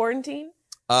during quarantine?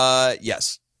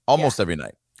 Yes. Almost every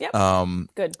night. Yep.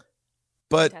 Good.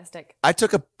 But fantastic. I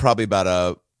took probably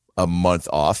about a month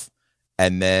off,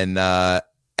 and then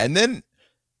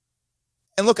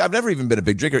look, I've never even been a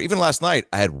big drinker. Even last night,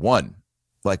 I had one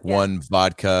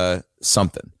vodka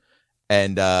something,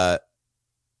 and I've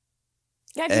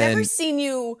never seen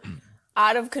you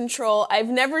out of control. I've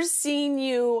never seen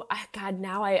you. God,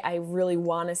 now I really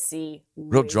want to see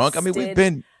real drunk. I mean, we've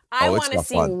been. I want to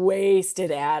see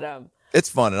wasted Adam. It's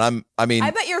fun, and I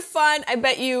bet you're fun. I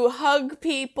bet you hug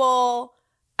people.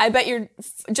 I bet you're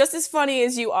just as funny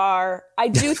as you are. I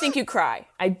do think you cry.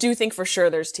 I do think for sure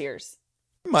there's tears.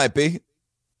 Might be.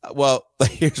 Well,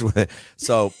 here's what.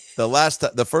 So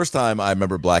the first time I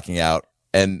remember blacking out,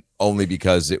 and only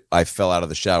because I fell out of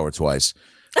the shower twice,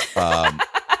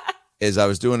 is I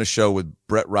was doing a show with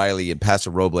Brett Riley and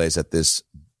Paso Robles at this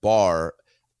bar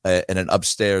in an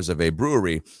upstairs of a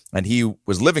brewery, and he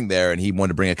was living there, and he wanted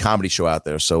to bring a comedy show out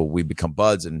there. So we become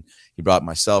buds, and he brought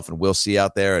myself and Will C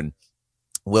out there, and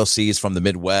Will C is from the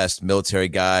Midwest, military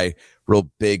guy, real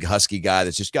big husky guy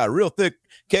that's just got a real thick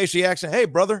KC accent. Hey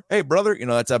brother,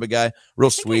 that type of guy. Real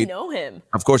sweet. I know him.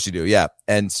 Of course you do, yeah.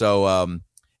 And so,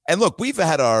 and look, we've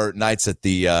had our nights at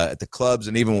the clubs,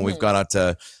 and even when we've gone out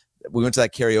we went to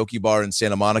that karaoke bar in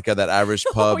Santa Monica, that Irish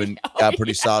pub, and got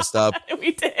pretty sauced up.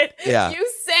 We did. Yeah. You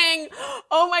sang.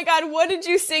 Oh my God, what did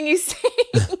you sing? You sang.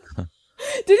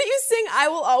 Didn't you sing "I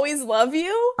Will Always Love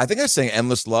You"? I think I sang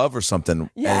 "Endless Love" or something.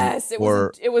 Yes, it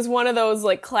was one of those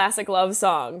like classic love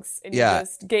songs, and you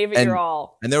just gave it your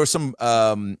all. And there was some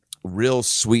real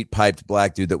sweet piped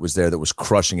black dude that was there that was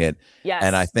crushing it. Yes,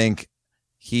 and I think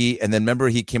then remember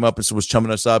he came up and was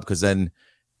chumming us up because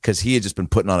he had just been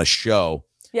putting on a show.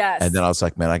 Yes, and then I was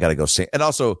like, man, I got to go sing, and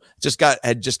also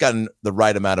had just gotten the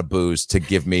right amount of booze to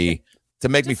give me. To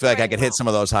make me feel like I could hit some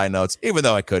of those high notes, even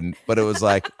though I couldn't. But it was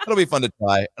like, it'll be fun to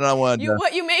try. And I wanted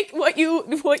what you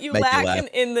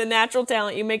lack in the natural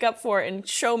talent, you make up for in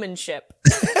showmanship.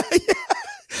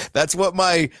 That's what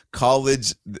my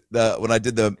college, when I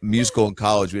did the musical in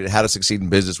college, we had How to Succeed in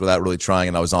Business Without Really Trying,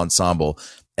 and I was ensemble.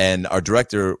 And our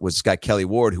director was this guy, Kelly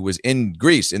Ward, who was in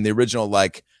Grease, in the original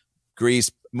like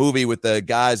Grease movie with the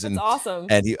guys. That's awesome.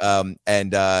 And he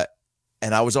and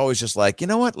I was always just like, you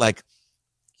know what, like,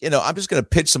 I'm just going to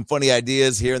pitch some funny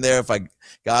ideas here and there if I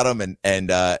got them. And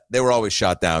they were always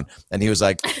shot down. And he was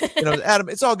like, Adam,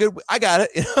 it's all good. I got it.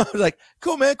 I was like,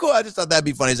 cool, man, cool. I just thought that'd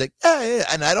be funny. He's like, yeah.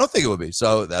 And I don't think it would be.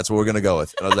 So that's what we're going to go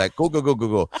with. And I was like,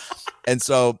 cool. And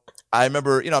so I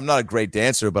remember, I'm not a great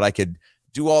dancer, but I could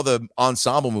do all the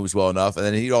ensemble moves well enough. And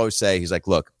then he'd always say, he's like,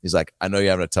 I know you're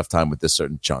having a tough time with this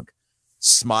certain chunk.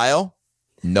 Smile.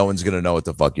 No one's going to know what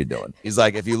the fuck you're doing. He's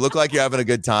like, if you look like you're having a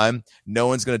good time, no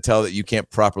one's going to tell that you can't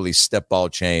properly step ball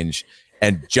change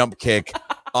and jump kick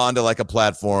onto like a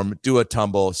platform, do a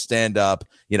tumble, stand up,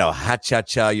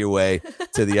 ha-cha-cha your way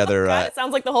to the other. God, it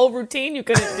sounds like the whole routine you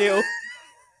couldn't do.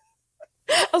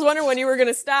 I was wondering when you were going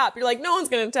to stop. You're like, no one's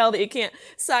going to tell that you can't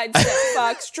sidestep,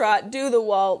 foxtrot, do the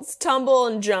waltz, tumble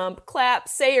and jump, clap,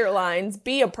 say your lines,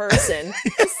 be a person,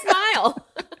 just smile.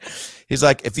 He's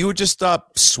like, if you would just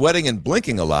stop sweating and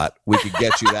blinking a lot, we could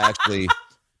get you to actually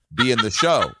be in the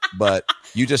show. But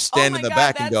you just stand in the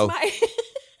back and go.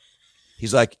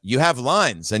 He's like, you have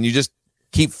lines and you just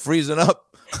keep freezing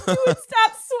up. You would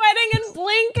stop sweating and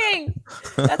blinking.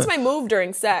 That's my move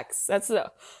during sex.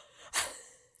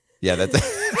 Yeah, that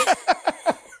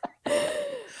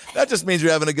just means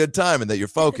you're having a good time and that you're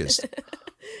focused.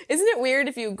 Isn't it weird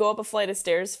if you go up a flight of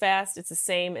stairs fast, it's the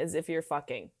same as if you're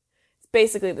fucking? It's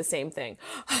basically the same thing.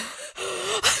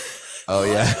 Oh,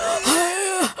 yeah.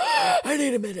 I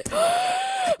need a minute.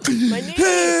 My knee.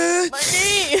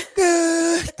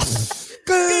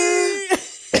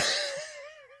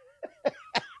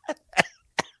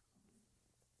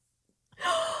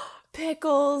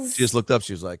 Pickles. She just looked up.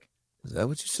 She was like, is that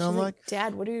what you sound like?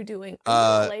 Dad, what are you doing?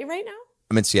 Are you in LA right now?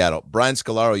 I'm in Seattle. Brian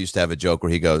Scalaro used to have a joke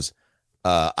where he goes,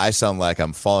 I sound like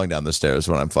I'm falling down the stairs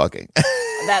when I'm fucking.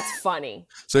 That's funny.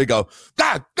 So you go,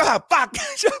 fuck.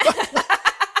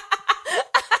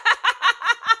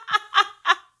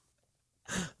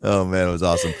 Oh, man, it was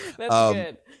awesome. That's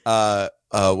good.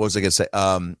 What was I going to say?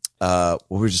 What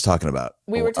were we just talking about?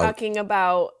 We were talking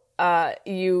about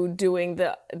you doing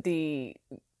the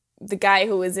guy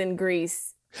who was in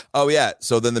Grease. Oh, yeah.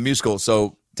 So then the musical.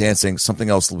 So dancing, something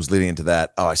else was leading into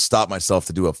that. Oh, I stopped myself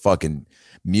to do a fucking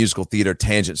musical theater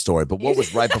tangent story. But what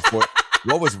was right before?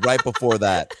 What was right before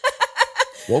that?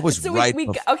 What was so right? We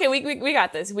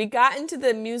got this. We got into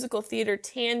the musical theater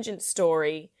tangent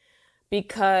story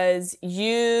because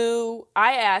I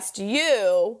asked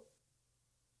you,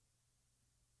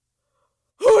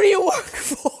 who do you work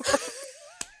for?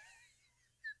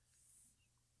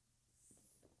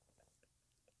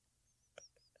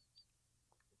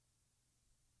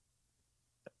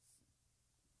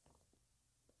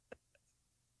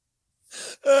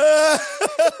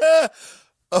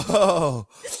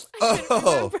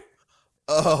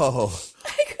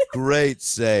 Great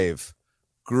save.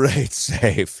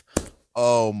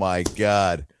 Oh my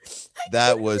God.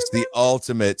 That was the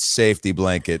ultimate safety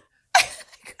blanket.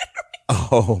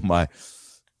 Oh my.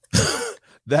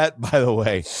 That, by the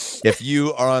way, if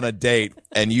you are on a date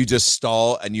and you just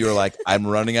stall and you're like, I'm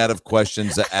running out of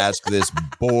questions to ask this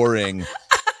boring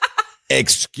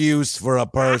excuse for a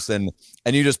person,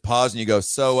 and you just pause and you go,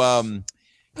 so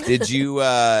did you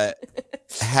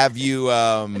have you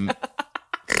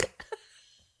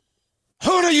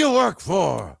who do you work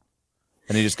for?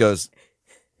 And he just goes,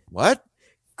 what?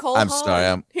 Cole I'm Haan.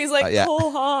 sorry. He's like, yeah.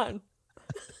 Cole Haan.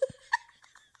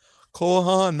 Cole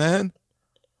Haan, man.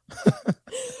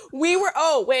 We were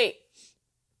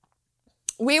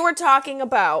talking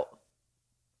about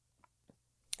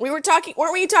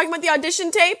weren't we talking about the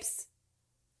audition tapes?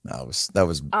 That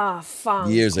was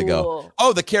years ago.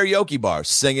 Oh, the karaoke bar,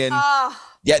 singing,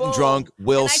 getting drunk.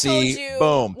 We'll see.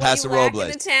 Boom. Paso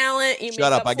Robles. Talent.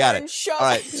 Shut up. I got it. All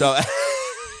right. So.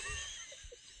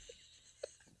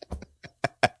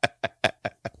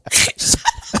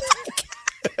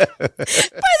 By the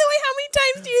way, how many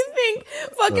times do you think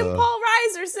fucking Paul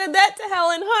Reiser said that to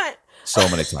Helen Hunt? So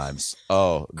many times.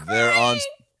 Oh, they're on.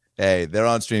 Hey, they're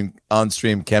on stream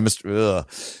chemistry. Ugh.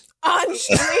 On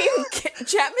stream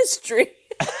chemistry.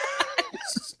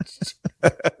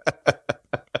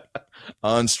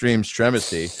 On stream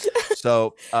tremesty.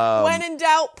 So when in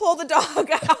doubt, pull the dog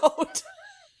out.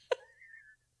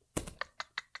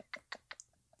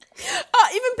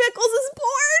 Even Pickles is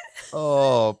bored.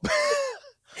 Oh.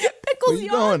 Pickles,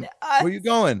 where you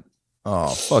going? Oh,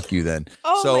 fuck you then.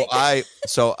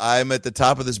 So I'm at the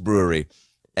top of this brewery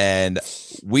and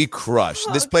we crush.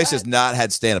 This place has not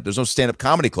had stand-up. There's no stand-up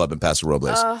comedy club in Paso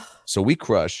Robles. So we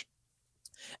crush.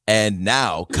 And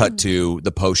now cut to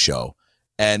the post show.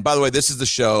 And by the way, this is the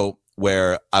show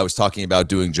where I was talking about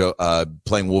doing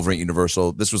playing Wolverine at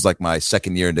Universal. This was like my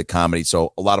second year into comedy.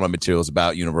 So a lot of my material is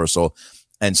about Universal.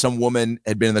 And some woman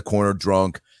had been in the corner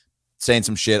drunk, saying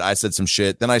some shit. I said some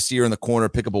shit. Then I see her in the corner,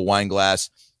 pick up a wine glass,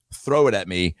 throw it at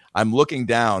me. I'm looking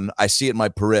down. I see it in my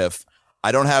periph.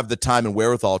 I don't have the time and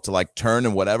wherewithal to like turn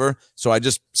and whatever. So I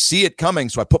just see it coming.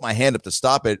 So I put my hand up to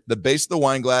stop it. The base of the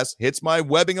wine glass hits my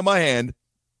webbing of my hand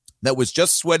that was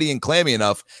just sweaty and clammy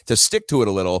enough to stick to it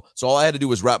a little. So all I had to do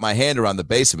was wrap my hand around the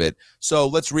base of it. So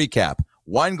let's recap.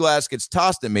 Wine glass gets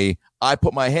tossed at me. I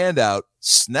put my hand out,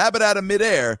 snap it out of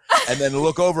midair, and then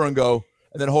look over and go,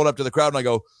 and then hold up to the crowd and I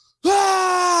go,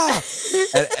 ah!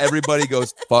 And everybody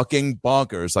goes fucking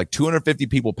bonkers. Like 250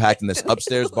 people packed in this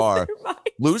upstairs bar,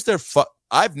 lose their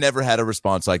I've never had a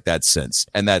response like that since,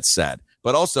 and that's sad.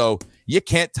 But also, you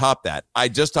can't top that. I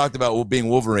just talked about being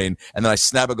Wolverine, and then I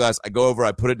snap a glass. I go over,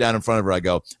 I put it down in front of her. I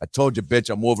go, I told you,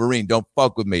 bitch, I'm Wolverine. Don't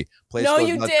fuck with me. Place goes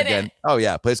nuts again. Oh,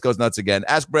 yeah. Place goes nuts again.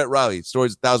 Ask Brett Riley.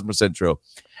 Story's 1,000% true.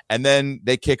 And then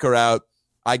they kick her out.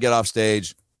 I get off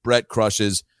stage. Brett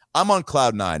crushes. I'm on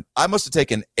cloud 9. I must have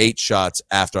taken 8 shots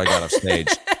after I got off stage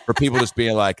for people just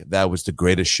being like, that was the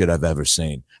greatest shit I've ever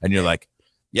seen. And you're like,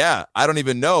 yeah, I don't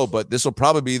even know, but this will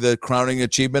probably be the crowning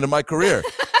achievement of my career.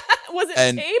 Was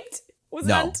it taped?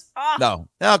 No,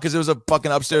 because it was a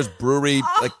fucking upstairs brewery,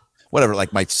 like whatever,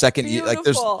 like my second year. Like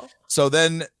there's. So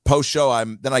then post show, I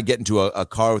get into a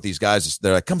car with these guys.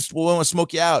 They're like, "Come, we want to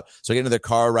smoke you out." So I get into their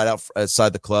car right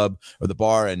outside the club or the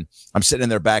bar, and I'm sitting in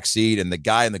their back seat, and the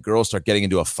guy and the girl start getting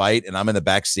into a fight, and I'm in the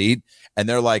back seat, and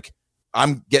they're like,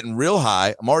 I'm getting real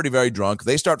high. I'm already very drunk.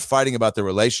 They start fighting about their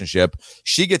relationship.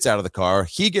 She gets out of the car.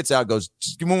 He gets out, goes,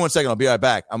 "Just give me 1 second. I'll be right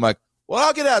back." I'm like, "Well,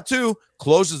 I'll get out too."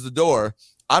 Closes the door.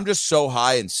 I'm just so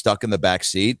high and stuck in the back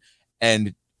seat,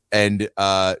 and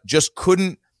just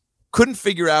couldn't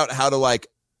figure out how to like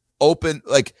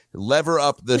lever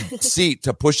up the seat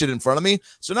to push it in front of me.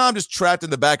 So now I'm just trapped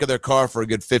in the back of their car for a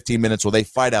good 15 minutes while they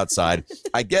fight outside.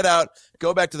 I get out,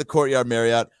 go back to the Courtyard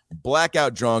Marriott,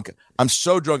 blackout drunk. I'm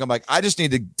so drunk. I'm like, I just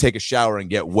need to take a shower and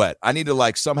get wet. I need to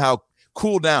like somehow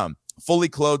cool down. Fully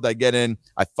clothed, I get in.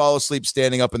 I fall asleep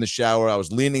standing up in the shower. I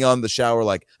was leaning on the shower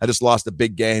like I just lost a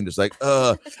big game. Just like,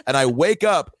 and I wake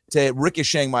up to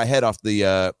ricocheting my head off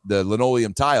the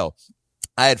linoleum tile.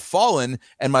 I had fallen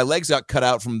and my legs got cut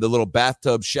out from the little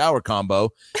bathtub shower combo.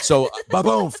 So,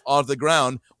 boom, off the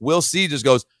ground. Will C just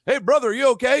goes, "Hey, brother, are you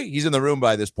okay?" He's in the room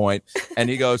by this point, and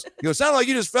he goes, "Sound like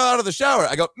you just fell out of the shower."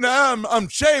 I go, "No, I'm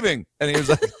shaving," and he was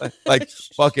like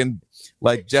fucking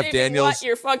like Jeff shaving Daniels.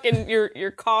 What,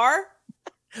 your car?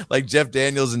 Like Jeff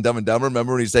Daniels in Dumb and Dumber.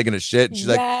 Remember when he's taking a shit? And she's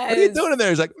like, "What are you doing in there?"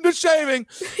 He's like, "I'm just shaving."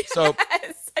 So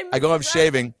I go, I'm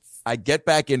shaving. I get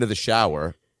back into the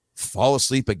shower, fall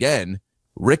asleep again.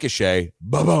 Ricochet,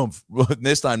 boom.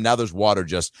 This time, now there's water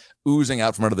just oozing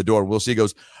out from under the door. Will C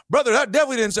goes, "Brother, that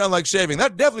definitely didn't sound like shaving.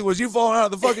 That definitely was you falling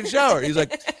out of the fucking shower." He's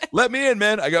like, "Let me in,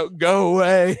 man." I go, "Go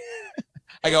away."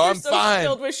 I go, "I'm fine."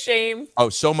 Filled with shame. Oh,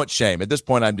 so much shame. At this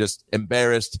point, I'm just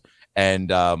embarrassed, and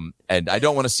I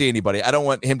don't want to see anybody. I don't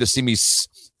want him to see me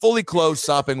fully clothed,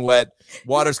 sopping wet,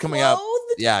 water's coming out.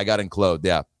 Yeah, I got enclothed.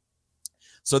 Yeah.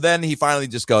 So then he finally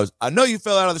just goes, "I know you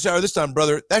fell out of the shower this time,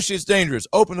 brother. That shit's dangerous.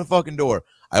 Open the fucking door."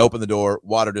 I open the door.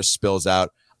 Water just spills out.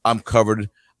 I'm covered.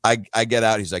 I get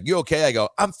out. He's like, "You okay?" I go,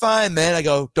 "I'm fine, man." I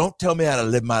go, "Don't tell me how to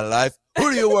live my life. Who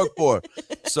do you work for?"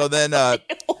 So then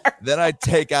I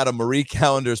take out a Marie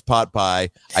Callender's pot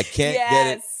pie. I can't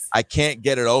get it. I can't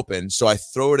get it open. So I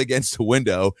throw it against the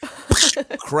window.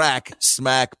 Crack,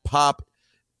 smack, pop.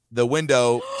 the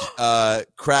window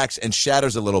cracks and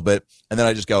shatters a little bit, and then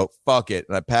I just go, fuck it,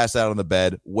 and I pass out on the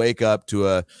bed, wake up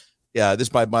to this is,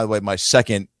 by the way, my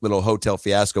second little hotel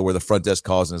fiasco where the front desk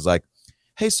calls and is like,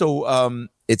 hey, so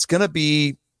it's going to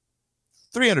be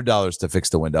 $300 to fix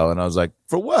the window. And I was like,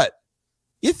 for what?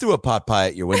 You threw a pot pie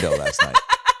at your window last night.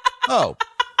 Oh,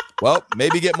 well,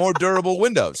 maybe get more durable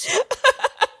windows.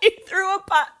 You threw a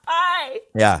pot pie.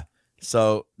 Yeah.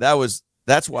 So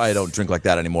that's why I don't drink like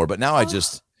that anymore. But now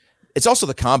it's also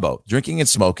the combo. Drinking and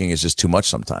smoking is just too much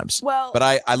sometimes. Well, but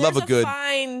I love a good.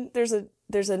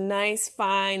 There's a nice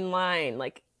fine line,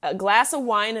 like a glass of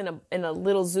wine and a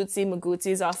little Zootsie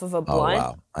Magootsies off of a blunt. Oh,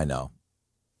 wow. I know.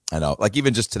 Like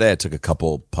even just today, I took a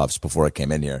couple puffs before I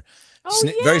came in here. Oh,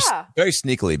 yeah. Very, very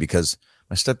sneakily, because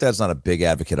my stepdad's not a big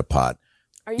advocate of pot.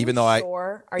 Are you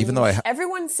sure?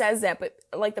 Everyone says that, but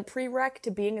like the prereq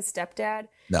to being a stepdad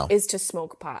is to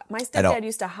smoke pot. My stepdad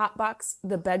used to hotbox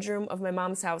the bedroom of my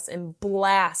mom's house and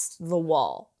blast the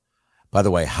wall. By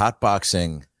the way,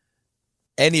 hotboxing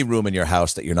any room in your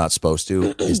house that you're not supposed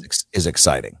to is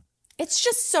exciting. It's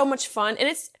just so much fun, and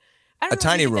it's a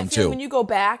tiny room too. When you go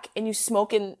back and you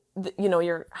smoke in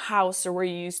your house or where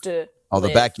you used to live.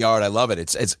 The backyard. I love it.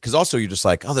 It's because also you're just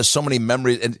like, oh, there's so many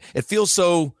memories, and it feels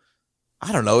so.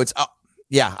 I don't know.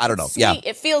 I don't know. Sweet. Yeah.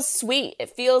 It feels sweet.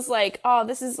 It feels like, oh,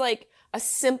 this is like a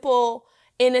simple,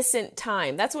 innocent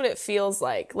time. That's what it feels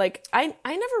like. Like I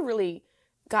never really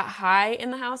got high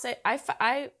in the house.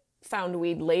 I found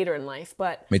weed later in life,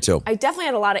 but me too. I definitely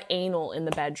had a lot of anal in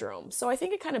the bedroom. So I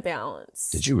think it kind of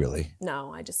balanced. Did you really?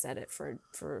 No, I just said it for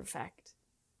effect.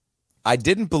 I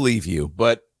didn't believe you,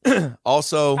 but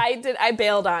also I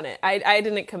bailed on it. I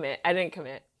didn't commit.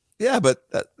 Yeah, but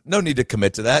no need to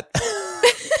commit to that.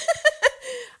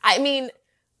 I mean,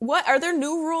 what are there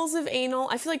new rules of anal?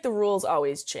 I feel like the rules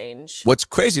always change. What's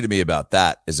crazy to me about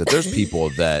that is that there's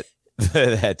people that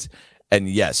and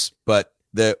yes, but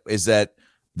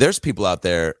there's people out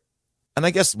there, and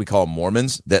I guess we call them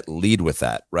Mormons, that lead with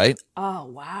that, right? Oh,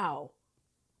 wow.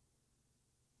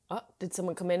 Oh, did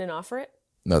someone come in and offer it?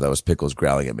 No, that was Pickles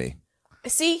growling at me.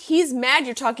 See, he's mad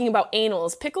you're talking about anal.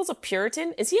 Is Pickles a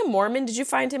Puritan? Is he a Mormon? Did you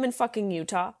find him in fucking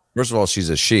Utah? First of all, she's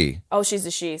a she. Oh, she's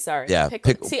a she. Sorry. Yeah.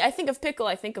 Pickle. See, I think of pickle,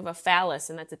 I think of a phallus,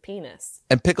 and that's a penis.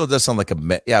 And pickle does sound like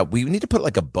we need to put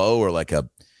like a bow or like a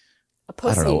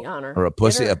pussy on her. Or a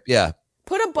pussy. Yeah.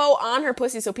 Put a bow on her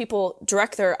pussy so people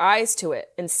direct their eyes to it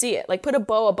and see it. Like put a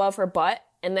bow above her butt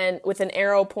and then with an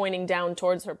arrow pointing down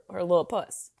towards her little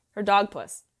puss. Her dog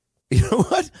puss. You know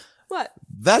what? What?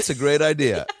 That's a great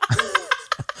idea.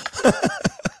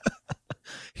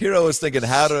 Hero was thinking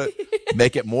how to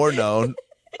make it more known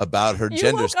about her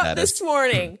gender status. You woke up this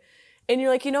morning and you're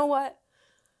like, you know what?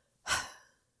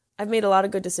 I've made a lot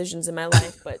of good decisions in my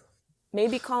life, but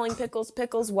maybe calling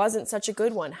Pickles wasn't such a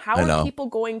good one. How are people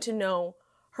going to know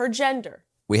her gender?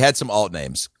 We had some alt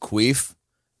names. Queef.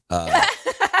 You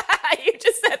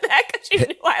just said that because you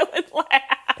knew I would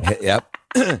laugh. Yep.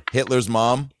 Hitler's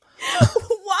mom.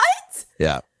 What?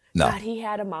 Yeah. No. God, he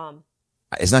had a mom.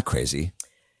 Isn't that crazy?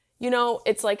 You know,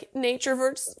 it's like nature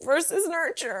versus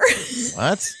nurture.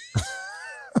 What?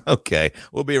 Okay.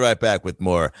 We'll be right back with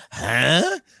more.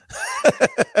 Huh?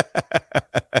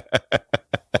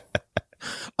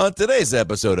 On today's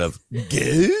episode of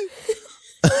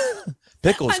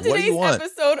Pickles, what do you want? On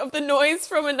today's episode of the noise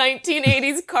from a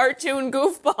 1980s cartoon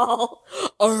goofball.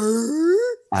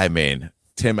 I mean,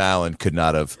 Tim Allen could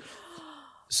not have.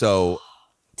 So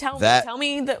tell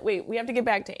me that. Wait, we have to get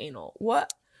back to anal.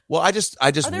 What? Well, I just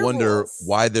wonder rules?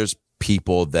 Why there's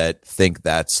people that think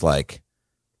that's like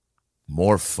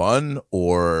more fun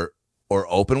or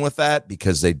open with that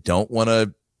because they don't want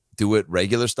to do it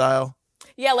regular style.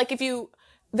 Yeah, like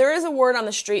there is a word on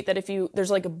the street that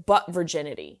there's like a butt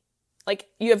virginity. Like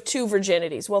you have 2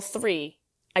 virginities. Well, 3,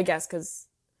 I guess,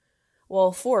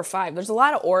 4 or 5. There's a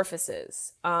lot of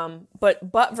orifices.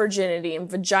 But butt virginity and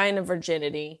vagina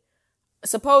virginity,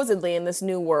 supposedly in this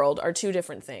new world, are 2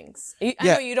 different things. I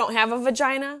know you don't have a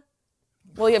vagina.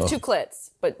 Well, you have 2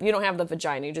 clits, but you don't have the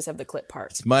vagina. You just have the clit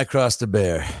part. It's my cross to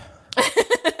bear.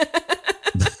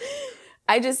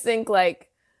 I just think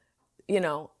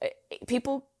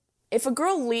people, if a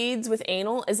girl leads with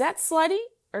anal, is that slutty?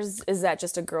 Or is that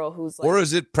just a girl who's like... Or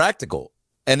is it practical?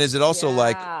 And is it also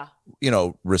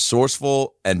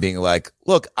resourceful and being like,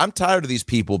 look, I'm tired of these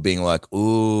people being like,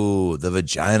 ooh, the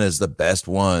vagina's the best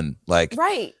one. Like,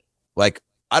 right. Like,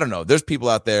 I don't know. There's people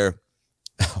out there.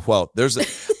 Well, there's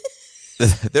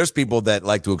people that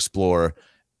like to explore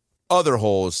other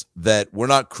holes that were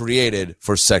not created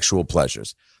for sexual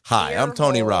pleasures. Hi, I'm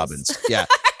Tony Robbins. Yeah.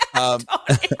 I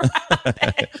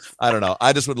don't know.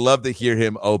 I just would love to hear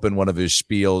him open one of his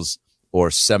spiels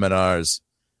or seminars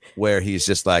where he's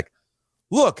just like,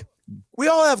 look, we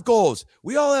all have goals.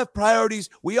 We all have priorities.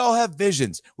 We all have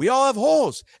visions. We all have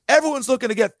holes. Everyone's looking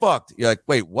to get fucked. You're like,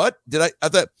 wait, what? I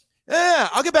thought, yeah,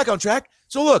 I'll get back on track.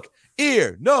 So look,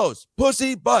 ear, nose,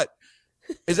 pussy, butt.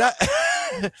 Is that?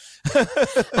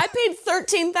 I paid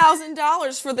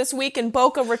 $13,000 for this week in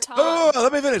Boca Raton. Oh,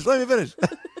 let me finish.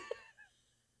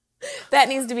 That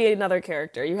needs to be another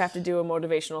character. You have to do a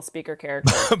motivational speaker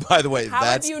character. By the way, how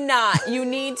have you not? You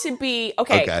need to be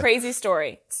okay. Crazy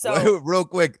story. So real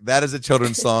quick, that is a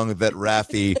children's song that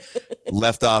Raffi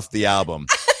left off the album.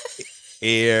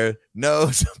 Ear,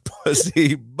 nose,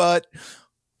 pussy, butt.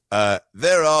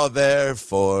 They're all there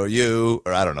for you.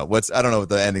 Or I don't know what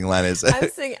the ending line is.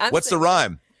 What's the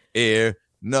rhyme? Ear,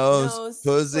 nose,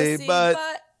 pussy, butt.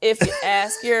 If you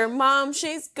ask your mom,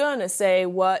 she's gonna say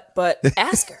what? But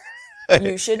ask her.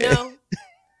 You should know.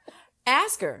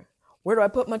 Ask her. Where do I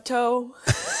put my toe?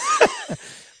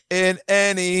 In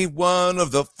any one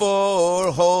of the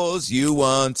 4 holes you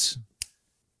want.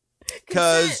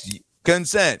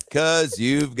 Consent. Cause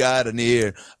you've got an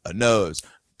ear, a nose,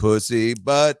 pussy,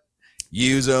 butt.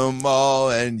 Use them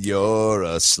all and you're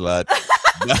a slut.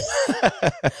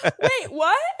 Wait,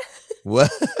 what?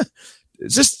 What?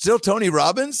 Is this still Tony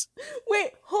Robbins?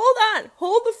 Wait, hold on.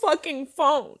 Hold the fucking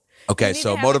phone. Okay,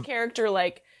 so a character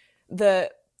like the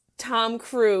Tom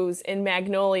Cruise in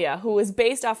Magnolia, who was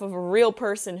based off of a real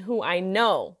person who I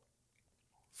know.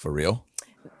 For real?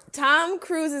 Tom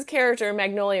Cruise's character in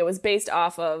Magnolia was based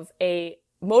off of a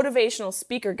motivational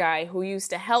speaker guy who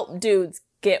used to help dudes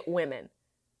get women.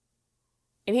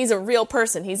 And he's a real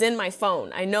person. He's in my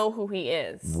phone. I know who he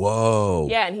is. Whoa.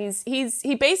 Yeah, and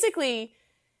he basically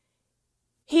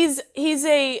he's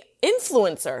a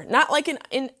influencer, not like an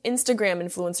Instagram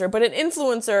influencer, but an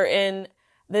influencer in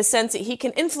the sense that he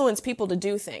can influence people to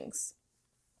do things.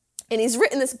 And he's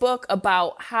written this book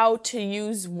about how to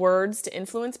use words to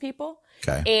influence people.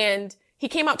 Okay. And he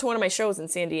came out to one of my shows in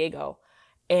San Diego.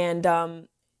 And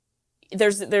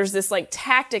there's this like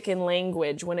tactic in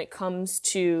language when it comes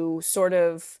to sort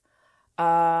of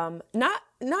not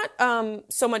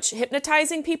so much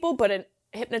hypnotizing people, but a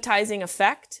hypnotizing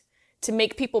effect to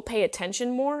make people pay attention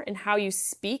more in how you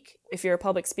speak if you're a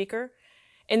public speaker.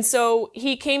 And so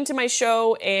he came to my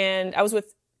show, and I was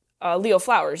with Leo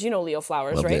Flowers. You know Leo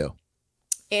Flowers, Love right? Leo.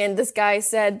 And this guy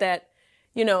said that,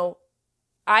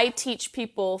 I teach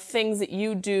people things that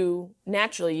you do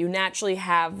naturally. You naturally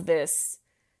have this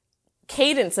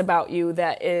cadence about you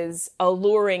that is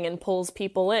alluring and pulls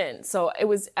people in. So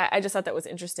I just thought that was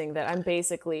interesting that I'm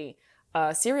basically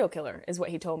a serial killer, is what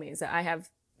he told me, is that I have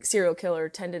serial killer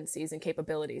tendencies and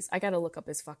capabilities. I got to look up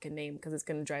his fucking name because it's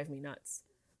going to drive me nuts.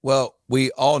 Well, we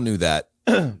all knew that,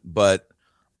 but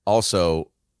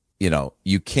also,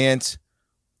 you can't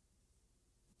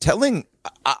telling.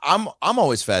 I'm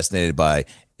always fascinated by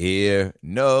ear,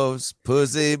 nose,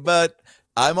 pussy, but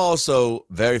I'm also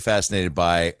very fascinated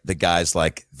by the guys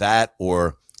like that,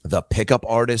 or the pickup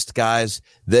artist guys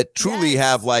that truly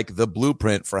have like the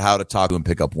blueprint for how to talk to and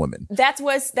pick up women. That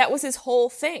was his whole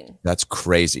thing. That's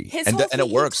crazy. And it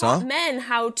works, he taught men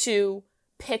how to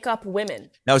pick up women.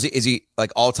 Now, is he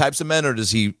like all types of men, or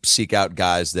does he seek out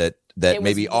guys that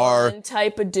maybe are one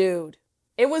type of dude?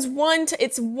 It's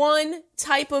one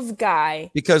type of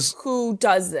guy who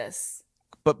does this.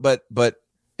 But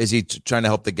is he trying to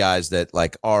help the guys that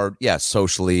like are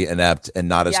socially inept and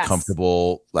not as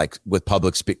comfortable like with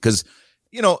public speak? Because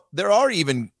there are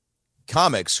even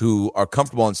comics who are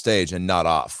comfortable on stage and not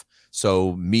off.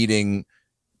 So meeting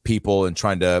people and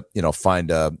trying to find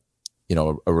a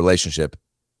relationship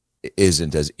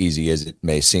isn't as easy as it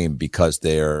may seem because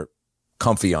they're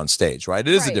comfy on stage, right?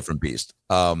 It is a different beast.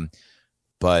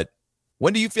 But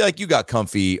when do you feel like you got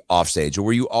comfy off stage, or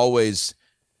were you always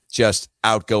just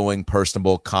outgoing,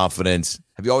 personable, confident?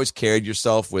 Have you always carried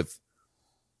yourself with?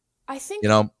 I think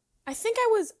I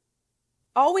was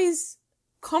always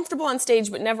comfortable on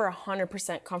stage, but never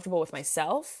 100% comfortable with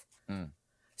myself.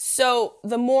 So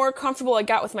the more comfortable I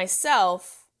got with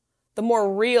myself, the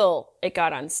more real it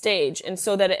got on stage, and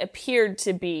so that it appeared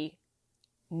to be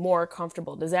more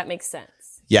comfortable. Does that make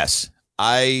sense? Yes,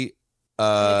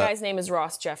 the guy's name is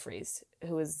Ross Jeffries,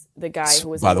 who is the guy who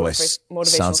was. By the way, motivational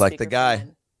sounds like the guy.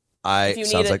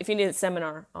 If you need a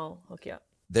seminar, I'll hook you up.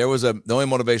 There was the only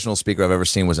motivational speaker I've ever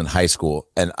seen was in high school,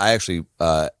 and I actually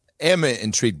am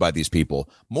intrigued by these people,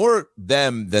 more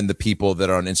them than the people that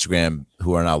are on Instagram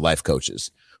who are now life coaches,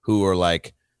 who are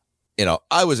like,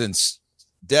 I was in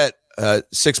debt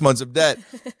 6 months of debt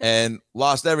and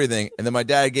lost everything. And then my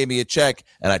dad gave me a check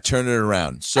and I turned it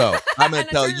around. So I'm going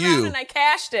to tell you, and I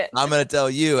cashed it. I'm going to tell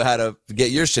you how to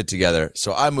get your shit together.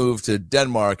 So I moved to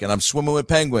Denmark and I'm swimming with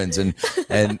penguins and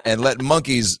letting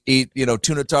monkeys eat,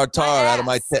 tuna tartare out of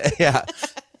my, yeah.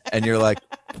 And you're like,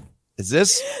 is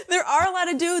this? There are a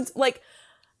lot of dudes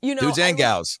dudes and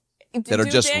gals that are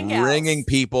just wringing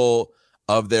people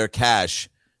of their cash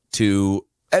to,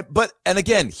 and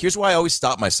again, here's why I always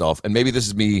stop myself. And maybe this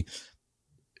is me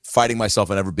fighting myself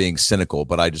and ever being cynical,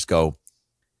 but I just go,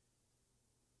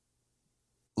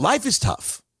 life is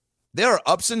tough. There are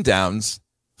ups and downs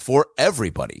for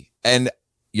everybody. And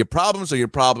your problems are your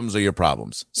problems are your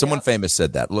problems. Someone famous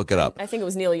said that. Look it up. I think it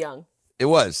was Neil Young. It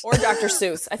was. Or Dr.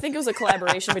 Seuss. I think it was a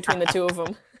collaboration between the two of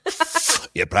them.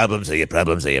 Your problems are your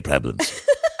problems are your problems.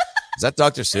 Is that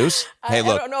Dr. Seuss? Hey,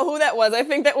 look. I don't know who that was. I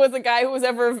think that was the guy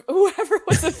whoever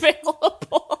was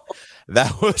available.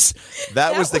 That was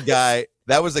the guy.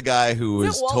 That was the guy who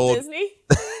was Walt told. Disney?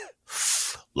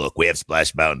 Look, we have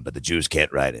Splash Mountain, but the Jews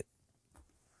can't ride it.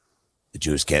 The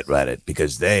Jews can't ride it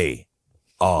because they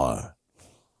are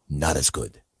not as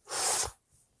good.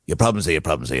 Your problems are your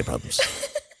problems are your problems.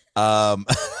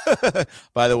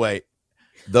 By the way,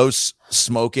 those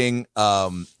smoking,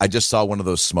 I just saw one of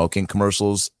those smoking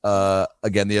commercials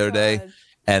again the other day,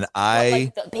 and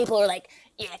the people are like,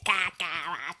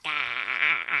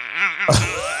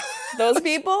 those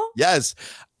people? Yes.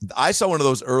 I saw one of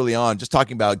those early on, just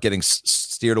talking about getting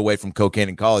steered away from cocaine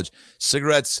in college.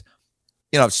 Cigarettes,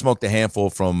 I've smoked a handful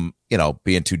from,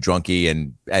 being too drunky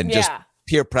and just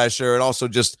peer pressure, and also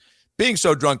just being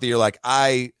so drunk that you're like,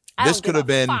 this could have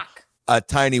been a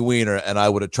tiny wiener and I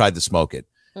would have tried to smoke it.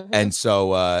 Mm-hmm. And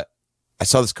so I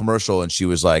saw this commercial and she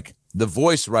was like, the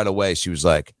voice right away, she was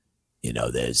like,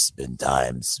 there's been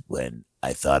times when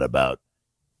I thought about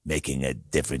making a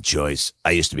different choice.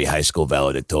 I used to be high school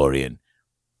valedictorian.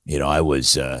 I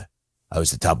was the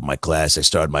top of my class. I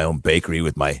started my own bakery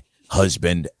with my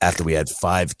husband after we had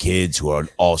 5 kids who are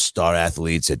all-star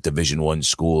athletes at Division I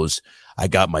schools. I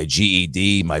got my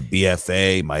GED, my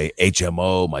BFA, my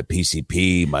HMO, my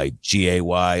PCP, my GAY,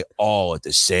 all at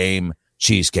the same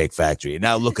Cheesecake Factory. And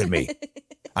now look at me.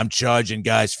 I'm charging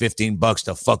guys $15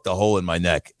 to fuck the hole in my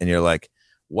neck. And you're like,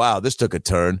 wow, this took a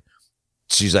turn.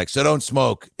 She's like, so don't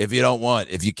smoke if you don't want.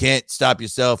 If you can't stop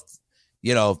yourself,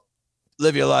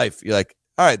 live your life. You're like,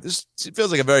 all right, this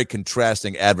feels like a very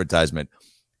contrasting advertisement.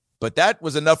 But that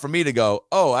was enough for me to go,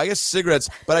 oh, I guess cigarettes.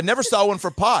 But I never saw one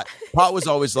for pot. Pot was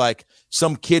always like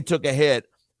some kid took a hit,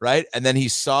 right? And then he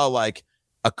saw like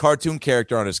a cartoon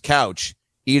character on his couch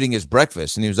eating his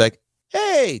breakfast. And he was like,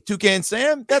 hey, Toucan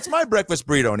Sam, that's my breakfast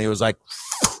burrito. And he was like,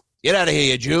 get out of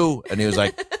here, you Jew. And he was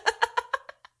like,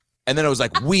 and then it was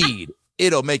like weed.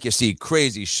 It'll make you see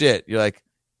crazy shit. You're like,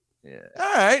 yeah,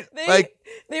 all right.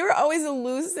 They were always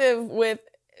elusive with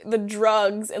the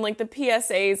drugs and like the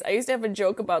PSAs. I used to have a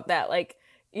joke about that. Like,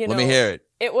 let me hear it.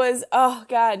 It was, oh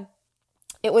God.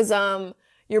 It was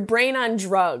your brain on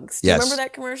drugs. Do you remember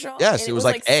that commercial? Yes, it was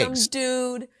like eggs. Some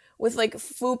dude with like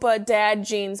fupa dad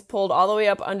jeans pulled all the way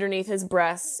up underneath his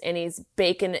breasts, and he's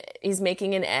making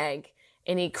an egg,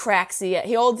 and he cracks he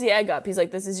holds the egg up. He's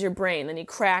like, this is your brain. Then he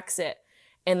cracks it,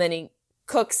 and then he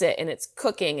cooks it, and it's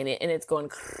cooking, and it's going,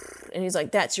 and he's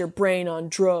like, that's your brain on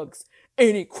drugs.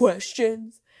 Any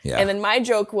questions? Yeah. And then my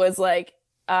joke was like,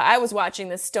 I was watching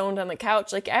this stoned on the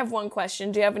couch. Like, I have one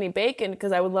question. Do you have any bacon?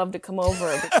 Because I would love to come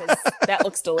over because that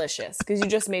looks delicious. Because you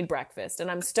just made breakfast and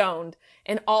I'm stoned.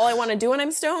 And all I want to do when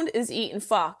I'm stoned is eat and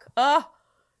fuck.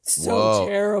 So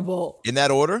terrible. In that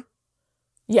order?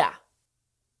 Yeah.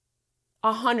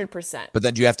 100%. But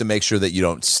then you have to make sure that you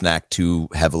don't snack too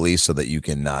heavily so that you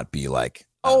can not be like,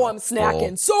 I'm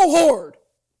snacking so hard.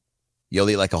 You'll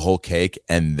eat like a whole cake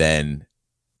and then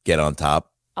get on top.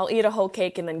 I'll eat a whole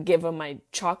cake and then give him my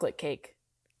chocolate cake.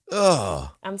 Ugh.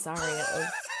 I'm sorry.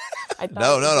 I thought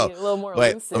no. A little more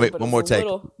elusive, wait. One more take.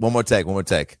 One more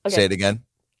take. Okay. Say it again.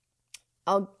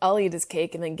 I'll eat his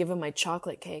cake and then give him my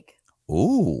chocolate cake.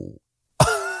 Ooh.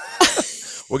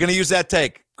 We're gonna use that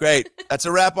take. Great. That's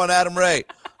a wrap on Adam Ray.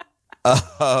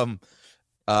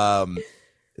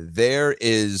 There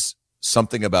is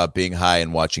something about being high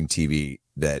and watching TV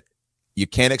that you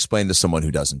can't explain to someone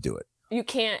who doesn't do it. You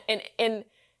can't. And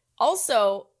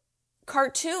also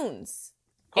cartoons,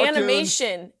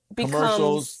 animation becomes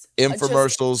commercials,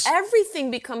 infomercials. Everything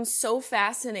becomes so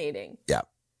fascinating. Yeah.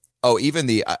 Oh, even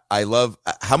I love,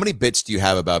 how many bits do you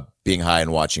have about being high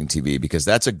and watching TV? Because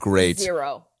that's a great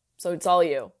 0. So it's all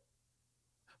you.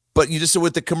 But you just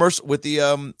with the commercial, with the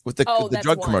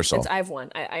drug one. commercial. I have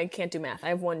one. I can't do math. I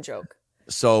have one joke.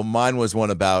 So mine was one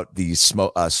about the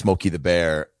Smokey the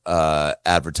Bear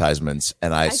advertisements,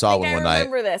 and I saw one night. I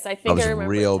remember this. I think I remember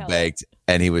real baked,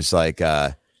 and he was like,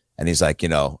 and he's like,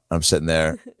 I'm sitting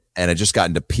there, and it just got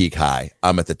into peak high.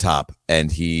 I'm at the top,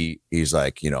 and he's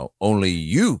like, only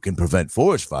you can prevent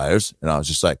forest fires, and I was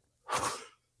just like,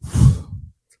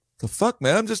 the fuck,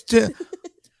 man,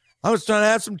 I was trying to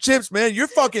have some chips, man. You're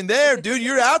fucking there, dude.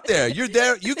 You're out there. You're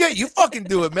there. You fucking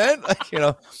do it, man. Like,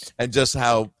 and just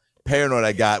how paranoid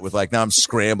I got with like, now I'm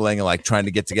scrambling and like trying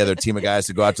to get together a team of guys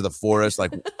to go out to the forest.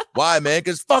 Like, why, man?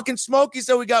 Because fucking Smokey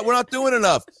said we're not doing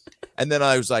enough. And then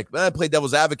I was like, I played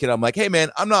devil's advocate. I'm like, hey,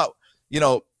 man, I'm not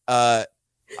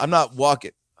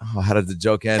walking. Oh, how did the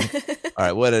joke end? All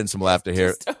right, we'll end some laughter here.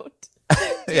 Just don't.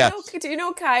 Do you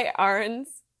know Kai Arons?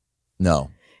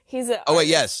 No. He's a. Oh wait,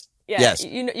 yes. Yeah, yes.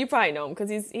 You probably know him because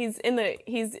he's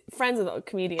friends with a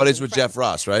comedian. But he's with Jeff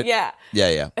Ross, right? Yeah.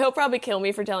 Yeah. He'll probably kill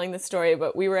me for telling this story,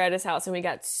 but we were at his house and we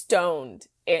got stoned.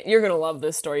 And you're gonna love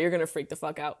this story. You're gonna freak the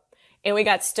fuck out. And we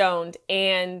got stoned,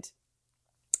 and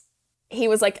he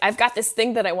was like, "I've got this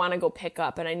thing that I want to go pick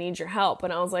up, and I need your help."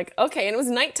 And I was like, "Okay." And it was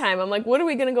nighttime. I'm like, "What are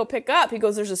we gonna go pick up?" He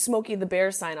goes, "There's a Smokey the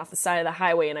Bear sign off the side of the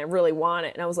highway, and I really want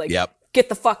it." And I was like, "Yep, get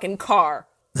the fucking car.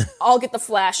 I'll get the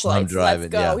flashlights. I'm driving,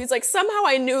 Let's go." yeah. He's like, "Somehow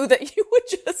I knew that you would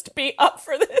just be up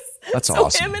for this." That's so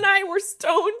awesome. Him and I were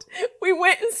stoned. We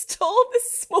went and stole the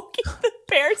Smokey the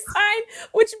Bear sign,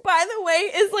 which, by the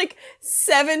way, is like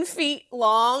 7 feet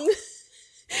long.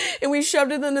 And we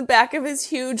shoved it in the back of his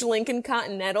huge Lincoln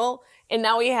Continental, and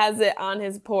now he has it on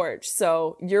his porch.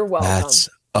 So you're welcome. That's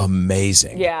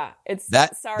amazing. Yeah,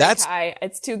 Kai.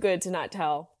 It's too good to not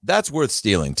tell. That's worth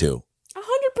stealing too.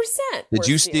 100%. Did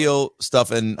you steal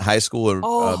stuff in high school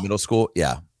or middle school?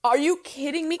 Yeah. Are you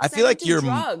kidding me? I feel like you're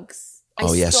drugs.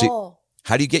 Oh, yeah. So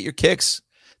how do you get your kicks?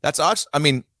 That's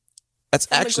actually that's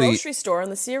from actually the grocery store in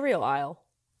the cereal aisle.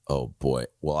 Oh boy.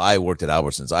 Well, I worked at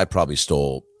Albertsons. I probably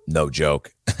stole, no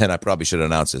joke, and I probably should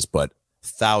announce this, but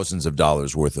thousands of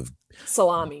dollars worth of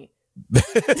salami,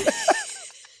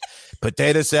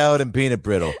 potato salad, and peanut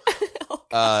brittle.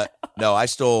 No, I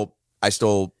stole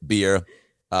beer,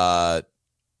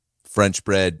 French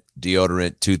bread,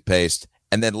 deodorant, toothpaste.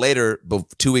 And then later,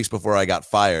 2 weeks before I got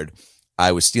fired,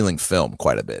 I was stealing film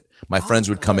quite a bit. My friends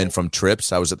would come in from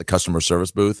trips. I was at the customer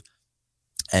service booth,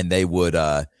 and they would,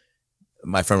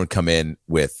 my friend would come in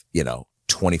with,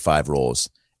 25 rolls.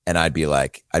 And I'd be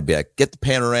like, get the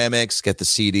panoramics, get the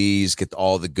CDs, get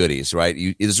all the goodies, right?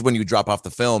 This is when you drop off the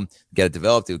film, get it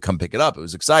developed, they would come pick it up. It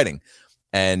was exciting.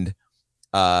 And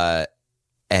he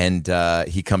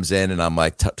comes in, and I'm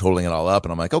like totaling it all up,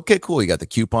 and I'm like, okay, cool. You got the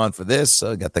coupon for this.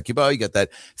 Got that coupon. You got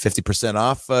that 50%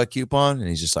 off coupon. And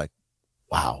he's just like,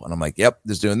 wow. And I'm like, yep,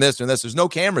 just doing this, doing this. There's no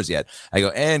cameras yet. I go,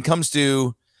 and comes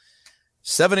to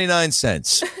 79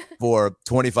 cents for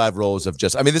 25 rolls of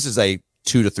this is a $200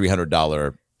 to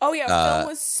 $300. Oh yeah, film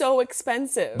was so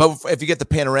expensive. But if you get the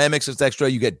panoramics, it's extra.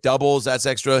 You get doubles, that's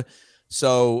extra.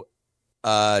 So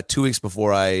 2 weeks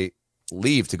before I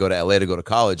leave to go to LA to go to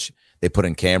college, they put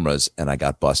in cameras, and I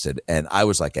got busted. And I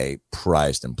was like a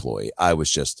prized employee.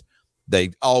 They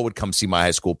all would come see my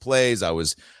high school plays. I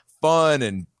was fun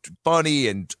and funny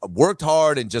and worked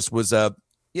hard and just was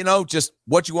just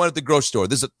what you want at the grocery store.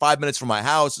 This is 5 minutes from my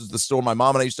house. This is the store my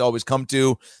mom and I used to always come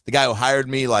to. The guy who hired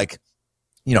me, I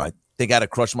think I had a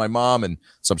crush on my mom, and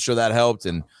so I'm sure that helped.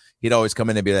 And he'd always come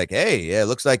in and be like, "Hey, yeah,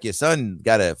 looks like your son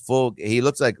got a full. He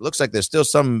looks like there's still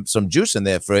some juice in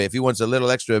there for if he wants a little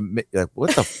extra." Like,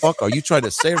 what the fuck are you trying to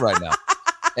say right now?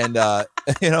 And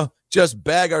just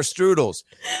bag our strudels.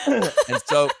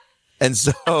 And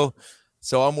so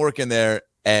I'm working there,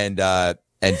 and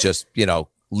just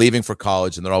leaving for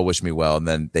college, and they're all wishing me well, and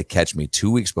then they catch me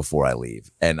 2 weeks before I leave,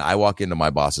 and I walk into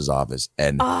my boss's office,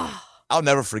 and I'll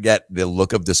never forget the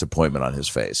look of disappointment on his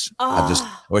face.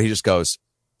 Where he just goes,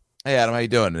 "Hey, Adam, how you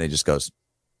doing?" And he just goes,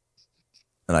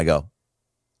 and I go,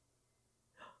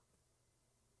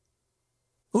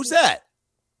 "Who's that?"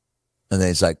 And then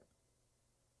he's like,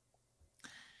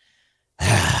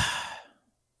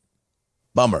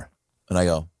 "Bummer." And I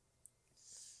go,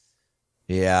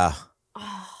 "Yeah."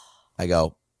 I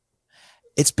go,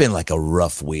 "It's been like a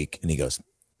rough week." And he goes,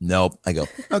 "Nope." I go,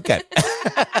 "Okay."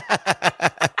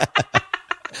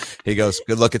 He goes,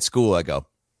 "Good luck at school." I go,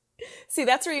 "See,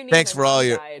 that's where you need." Thanks for all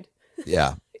your. Died.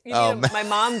 Yeah. My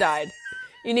mom died.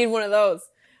 You need one of those.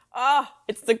 Oh,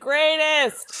 it's the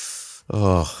greatest.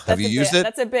 Oh, have you used it?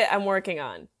 That's a bit I'm working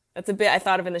on. That's a bit I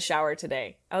thought of in the shower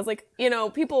today. I was like,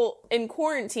 people in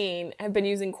quarantine have been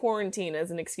using quarantine as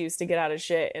an excuse to get out of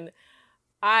shit. And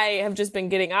I have just been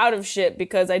getting out of shit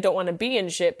because I don't want to be in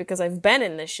shit because I've been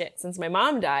in this shit since my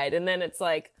mom died. And then it's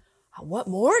like, what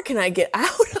more can I get out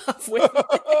of with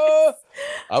this?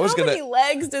 How many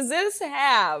legs does this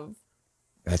have?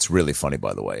 That's really funny,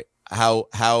 by the way. How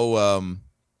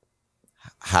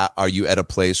are you at a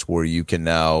place where you can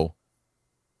now,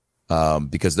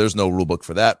 because there's no rule book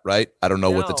for that, right? I don't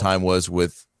know what the time was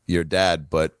with your dad,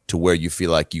 but to where you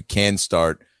feel like you can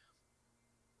start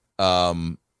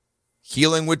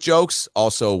healing with jokes,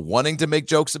 also wanting to make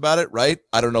jokes about it, right?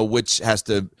 I don't know which has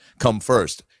to come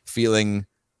first. Feeling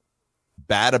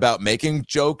bad about making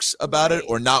jokes about it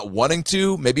or not wanting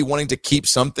to, maybe wanting to keep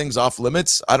some things off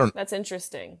limits. That's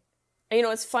interesting. And,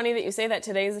 it's funny that you say that.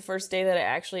 Today is the first day that I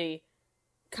actually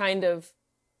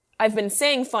I've been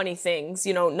saying funny things,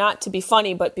 not to be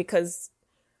funny, but because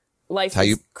life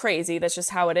is crazy. That's just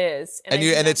how it is. And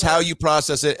it's how you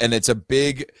process it. And it's a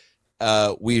big,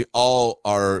 we all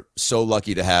are so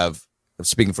lucky to have,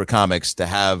 speaking for comics, to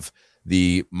have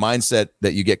the mindset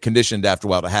that you get conditioned after a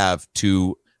while to have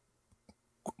to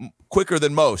quicker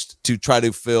than most to try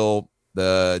to fill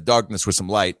the darkness with some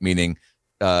light, meaning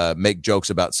make jokes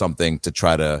about something to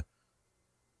try to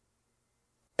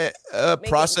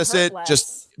process it,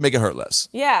 just make it hurt less.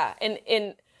 Yeah.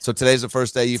 And so today's the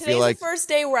first day today's the first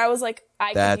day where I was like,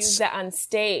 I can use that on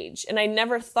stage. And I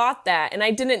never thought that. And I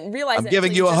didn't realize I'm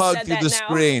giving you a hug through the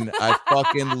screen. I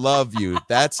fucking love you.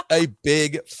 That's a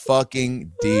big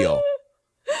fucking deal.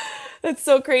 That's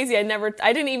so crazy. I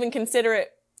didn't even consider it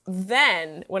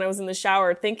then when I was in the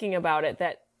shower thinking about it,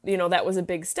 that, that was a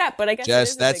big step. But I guess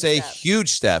Jess, that's a huge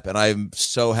step. And I'm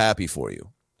so happy for you.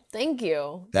 Thank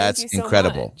you. That's Thank you so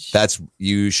incredible. much.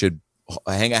 You should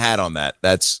hang a hat on that.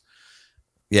 Because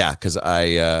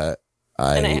I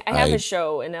have a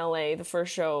show in LA, the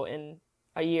first show in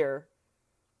a year,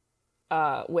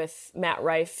 with Matt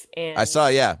Rife and I saw,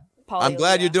 yeah. I'm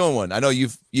glad you're doing one. I know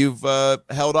you've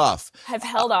held off. I've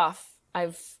held off.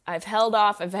 I've held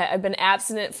off. I've been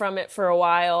abstinent from it for a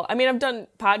while. I mean, I've done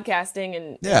podcasting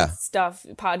and stuff,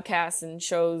 podcasts and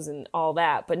shows and all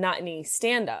that, but not any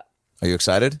stand-up. Are you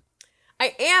excited?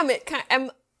 I am.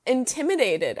 I'm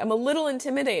intimidated. I'm a little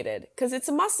intimidated because it's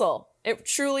a muscle. It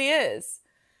truly is.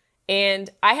 And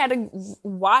I had to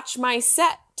watch my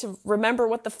set to remember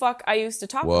what the fuck I used to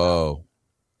talk about. Whoa.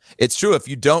 It's true. If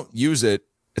you don't use it,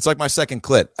 it's like my second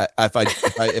clit.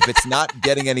 If it's not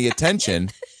getting any attention,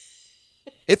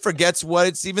 it forgets what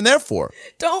it's even there for.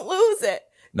 Don't lose it.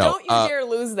 No, don't you dare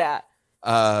lose that.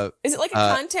 Is it like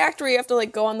a contact where you have to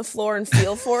go on the floor and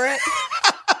feel for it?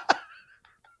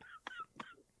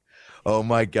 Oh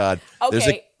my God.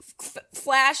 Okay.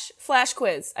 Flash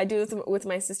quiz. I do with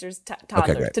my sister's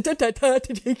toddler.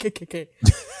 Okay,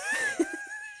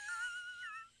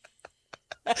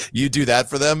 you do that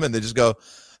for them and they just go,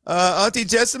 Auntie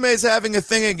Jessime is having a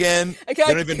thing again. They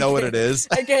don't even know what it is.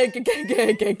 I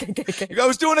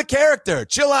was doing a character.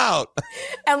 Chill out.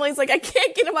 Emily's like, I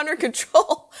can't get him under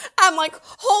control. I'm like,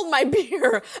 hold my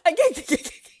beer. I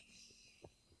can't.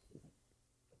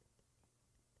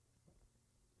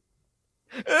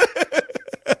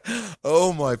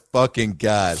 Oh my fucking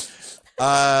God.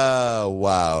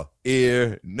 Wow.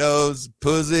 Ear, nose,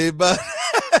 pussy, butt.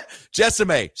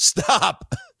 Jessime,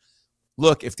 stop.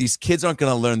 Look, if these kids aren't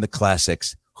going to learn the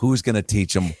classics, who's going to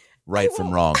teach them right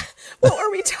from wrong? What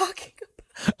were we talking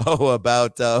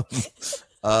about? The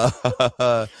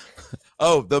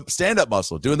stand-up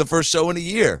muscle, doing the first show in a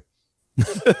year.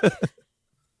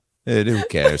 Who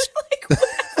cares?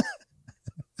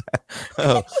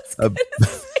 Oh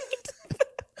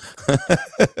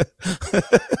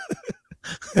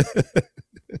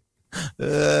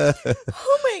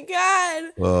my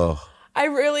God. Oh.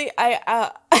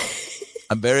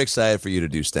 I'm very excited for you to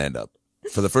do stand-up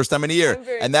for the first time in a year.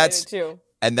 I'm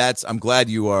I'm glad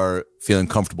you are feeling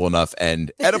comfortable enough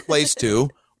and at a place too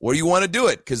where you want to do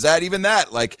it. Because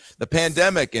like the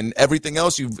pandemic and everything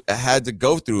else you've had to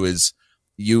go through is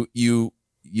you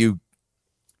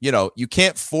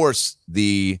can't force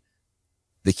the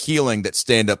healing that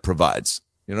stand-up provides.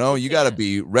 You got to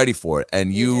be ready for it.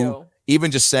 And you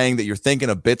even just saying that you're thinking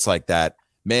of bits like that,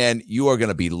 man, you are going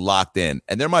to be locked in.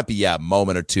 And there might be a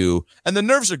moment or two. And the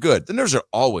nerves are good. The nerves are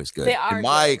always good. They are in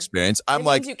my good. experience. I'm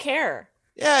like, you care.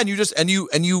 Yeah, and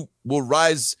you will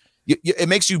rise. It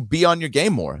makes you be on your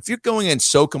game more. If you're going in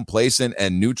so complacent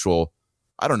and neutral,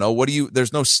 I don't know.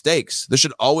 There's no stakes. There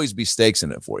should always be stakes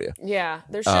in it for you. Yeah,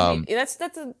 there should be.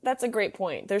 That's a great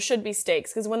point. There should be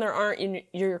stakes because when there aren't,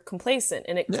 you're complacent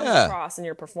and it comes across in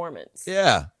your performance.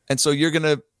 Yeah, and so you're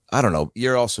gonna. I don't know.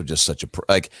 You're also just such a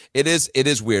it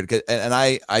is weird. And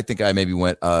I think I maybe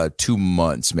went 2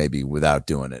 months maybe without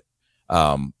doing it.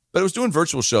 But I was doing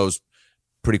virtual shows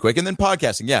pretty quick. And then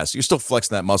podcasting, yes, you're still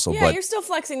flexing that muscle. Yeah, but you're still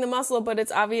flexing the muscle, but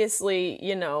it's obviously,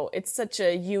 it's such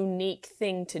a unique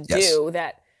thing to do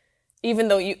that even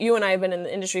though you and I have been in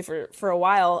the industry for a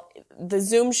while, the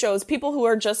Zoom shows, people who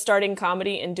are just starting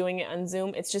comedy and doing it on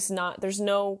Zoom, it's just not, there's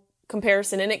no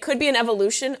comparison. And it could be an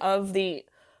evolution of the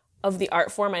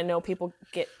art form. I know people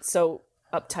get so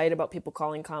uptight about people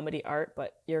calling comedy art,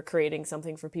 but you're creating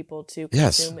something for people to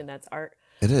consume, and that's art.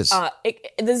 It is.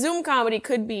 The Zoom comedy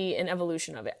could be an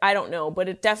evolution of it. I don't know, but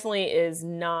it definitely is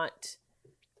not.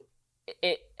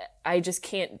 I just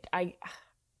can't.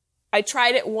 I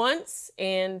tried it once,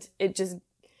 and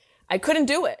I couldn't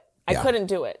do it. I couldn't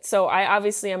do it. So I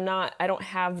don't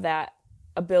have that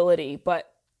ability,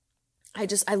 but I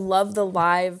love the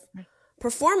live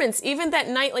performance. Even that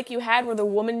night like you had where the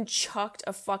woman chucked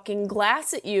a fucking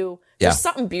glass at you. There's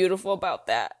something beautiful about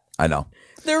that. I know.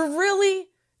 There really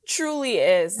truly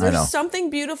is. There's something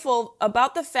beautiful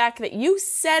about the fact that you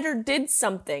said or did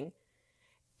something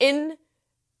in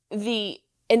the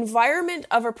environment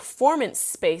of a performance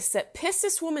space that pissed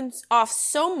this woman off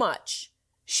so much,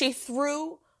 she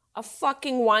threw a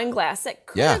fucking wine glass that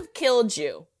could have killed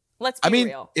you. Let's be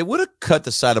real. It would have cut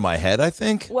the side of my head, I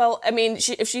think. Well,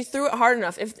 if she threw it hard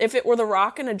enough, if it were The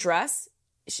Rock in a dress,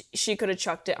 she could have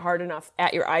chucked it hard enough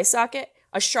at your eye socket.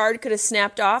 A shard could have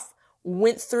snapped off,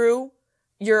 went through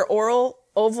your oracle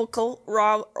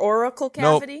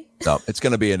cavity. No, it's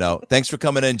going to be a no. Thanks for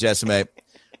coming in, Jessime.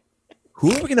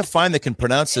 Who are we going to find that can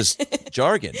pronounce this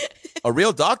jargon? A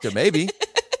real doctor, maybe.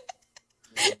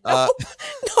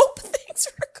 Nope, thanks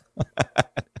for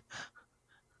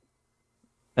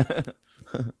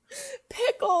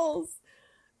Pickles,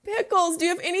 do you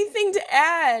have anything to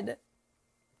add?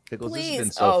 Pickles, please. This has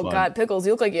been so fun. God, Pickles,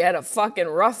 you look like you had a fucking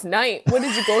rough night. What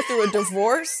did you go through, a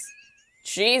divorce?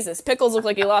 Jesus, Pickles looked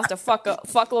like he lost a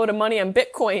fuckload of money on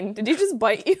Bitcoin. Did he just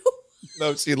bite you?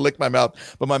 No, she licked my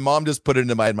mouth. But my mom just put it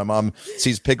into my mom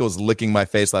sees Pickles licking my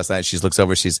face last night. She looks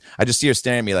over. I just see her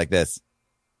staring at me like this.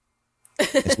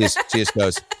 And she just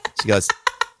goes,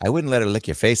 I wouldn't let her lick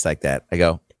your face like that. I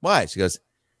go, why? She goes,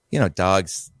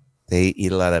 dogs, they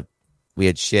eat a lot of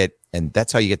weird shit. And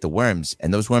that's how you get the worms.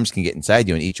 And those worms can get inside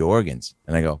you and eat your organs.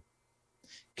 And I go,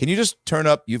 can you just turn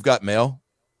up You've Got Mail?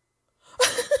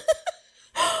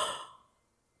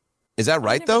 Is that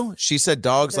right, though? She said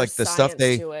dogs, like the stuff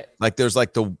like there's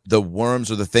like the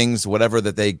worms or the things, whatever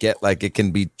that they get, like it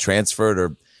can be transferred,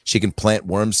 or she can plant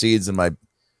worm seeds in my,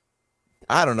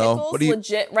 I don't know. Pickles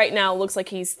legit right now looks like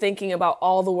he's thinking about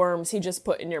all the worms he just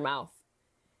put in your mouth.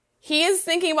 He is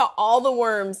thinking about all the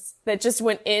worms that just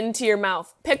went into your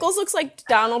mouth. Pickles looks like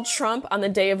Donald Trump on the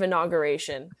day of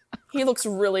inauguration. He looks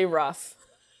really rough.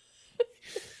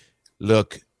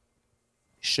 Look,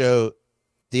 so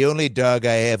the only dog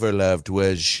I ever loved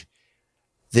was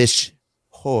this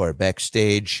whore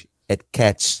backstage at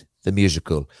Cats the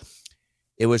Musical.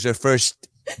 It was her first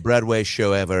Broadway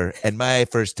show ever, and my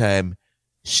first time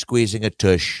squeezing a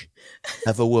tush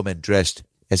of a woman dressed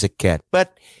as a cat.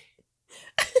 But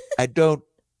I don't.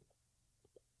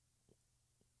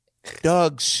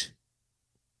 Dogs,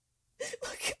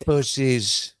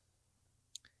 pussies,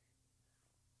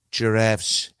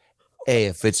 giraffes. Hey,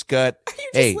 if it's got. Are you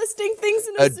just listing things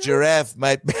in a zoo? Giraffe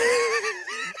might be. Wait,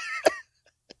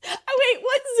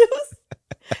 what zoos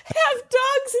have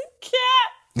dogs and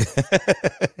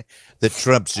cats? The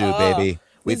Trump Zoo, baby.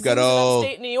 We've got all.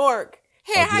 Upstate New York.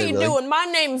 Hey, how you doing? My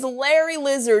name's Larry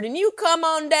Lizard, and you come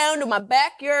on down to my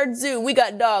backyard zoo. We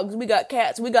got dogs, we got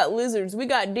cats, we got lizards, we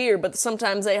got deer, but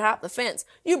sometimes they hop the fence.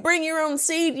 You bring your own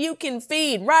seed, you can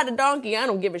feed. Ride a donkey, I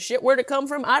don't give a shit where they come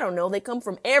from. I don't know, they come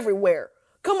from everywhere.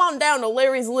 Come on down to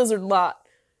Larry's Lizard Lot.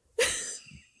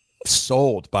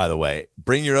 Sold, by the way.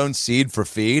 Bring your own seed for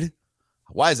feed?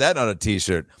 Why is that not a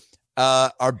t-shirt?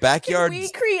 Our backyard. Can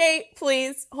we create,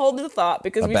 please, hold the thought,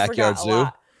 because we forgot a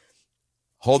lot.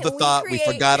 Hold the thought, we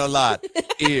forgot a lot.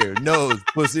 Ear, nose,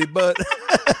 pussy, butt.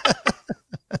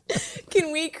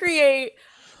 Can we create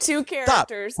two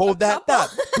characters? Stop. Hold that thought.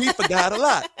 We forgot a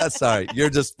lot. Sorry, you're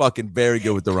just fucking very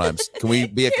good with the rhymes. Can we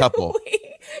be a couple? Can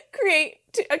we create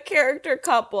a character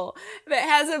couple that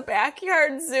has a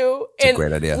backyard zoo? That's a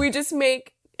great idea. We just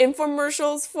make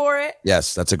infomercials for it?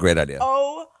 Yes, that's a great idea.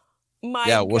 Oh my God.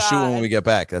 Yeah, we'll shoot when we get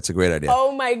back. That's a great idea.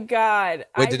 Oh my God.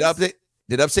 Wait, did upstate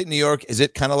New York, is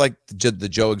it kind of like the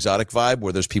Joe Exotic vibe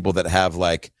where there's people that have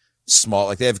like small,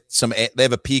 like they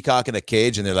have a peacock in a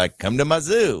cage and they're like, come to my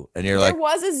zoo. And you're like. There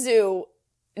was a zoo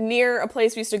near a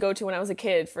place we used to go to when I was a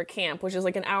kid for camp, which is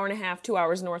like an hour and a half, 2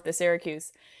 hours north of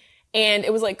Syracuse. And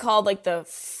it was like called like the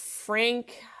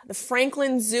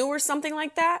Franklin Zoo or something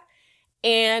like that.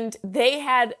 And they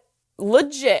had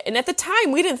legit, and at the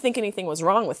time we didn't think anything was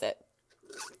wrong with it.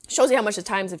 shows you how much the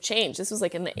times have changed. This was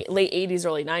like in the late 80s,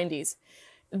 early 90s.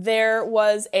 There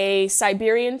was a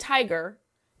Siberian tiger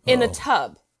in a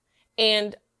tub,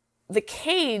 and the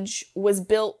cage was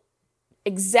built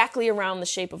exactly around the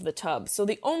shape of the tub. So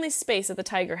the only space that the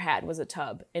tiger had was a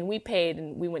tub, and we paid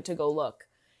and we went to go look.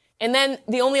 And then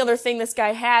the only other thing this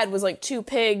guy had was like 2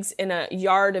 pigs in a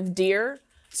yard of deer.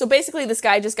 So basically this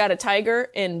guy just got a tiger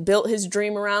and built his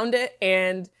dream around it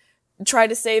and tried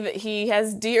to say that he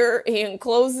has deer. He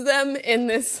enclosed them in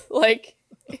this, like,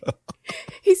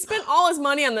 he spent all his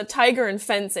money on the tiger and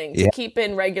fencing to keep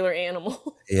in regular animals.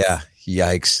 Yeah.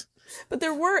 Yikes. But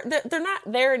they're not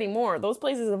there anymore. Those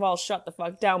places have all shut the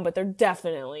fuck down, but there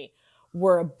definitely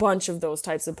were a bunch of those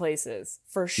types of places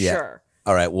for sure.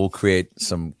 All right, we'll create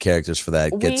some characters for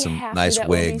that. Get some nice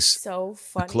wigs. So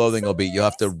funny. The clothing will be. You'll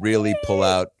have to really pull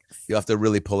out. You have to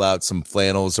really pull out some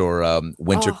flannels or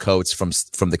winter coats from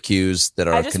the queues that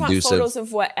are conducive. I just want photos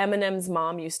of what Eminem's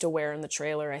mom used to wear in the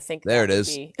trailer. I think there it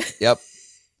is. Yep.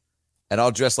 And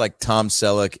I'll dress like Tom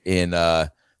Selleck in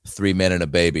 3 Men and a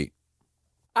Baby.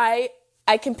 I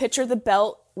can picture the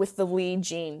belt with the Lee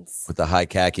jeans, with the high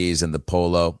khakis and the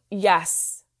polo.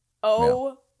 Yes. Oh.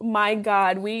 Yeah. My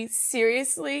God, we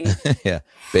seriously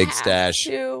big stash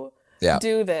to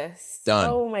do this. Done.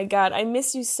 Oh my God, I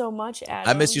miss you so much, Adam.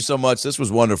 I miss you so much. This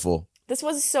was wonderful. This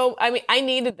was so, I mean, I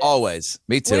needed this. Always.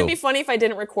 Me too. Wouldn't it be funny if I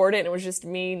didn't record it and it was just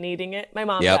me needing it? My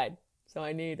mom died, so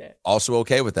I need it. Also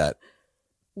okay with that.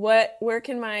 Where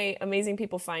can my amazing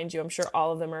people find you? I'm sure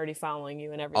all of them are already following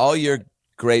you and everything. All your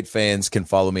great fans can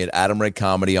follow me at Adam Ray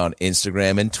Comedy on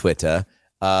Instagram and Twitter.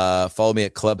 Follow me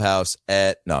at Clubhouse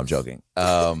no, I'm joking.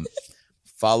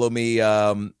 Follow me,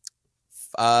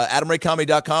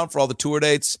 AdamRayComedy.com for all the tour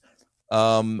dates.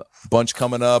 Bunch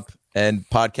coming up and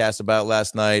podcast about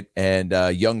last night and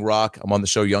Young Rock. I'm on the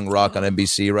show Young Rock on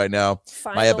NBC right now.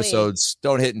 Finally. My episodes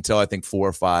don't hit until I think 4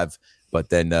 or 5, but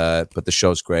the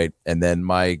show's great. And then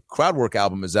my crowd work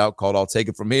album is out called I'll Take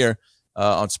It From Here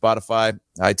on Spotify,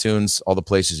 iTunes, all the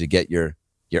places you get your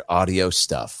audio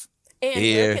stuff. And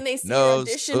where can they see your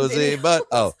audition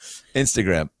videos?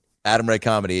 Instagram. Adam Ray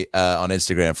Comedy on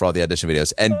Instagram for all the audition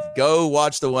videos. And go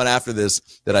watch the one after this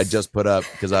that I just put up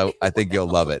because I think you'll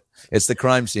love it. It's the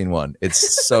crime scene one.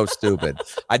 It's so stupid.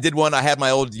 I did one. I had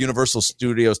my old Universal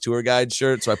Studios tour guide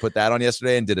shirt, so I put that on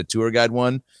yesterday and did a tour guide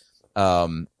one.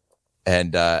 And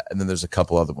then there's a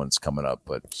couple other ones coming up.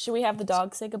 But should we have the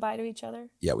dogs say goodbye to each other?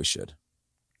 Yeah, we should.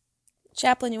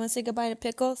 Chaplin, you want to say goodbye to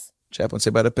Pickles? Chaplin,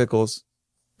 say bye to Pickles.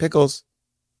 Pickles.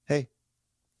 Hey.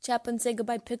 Chaplin, say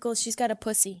goodbye to Pickles. She's got a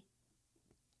pussy.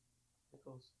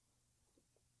 Pickles.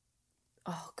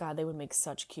 Oh, God, they would make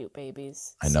such cute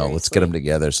babies. I know. Seriously. Let's get them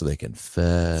together so they can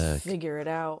figure it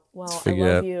out. Well, I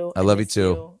love you. I love you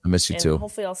too. I miss you too.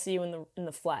 Hopefully I'll see you in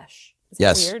the flesh. Is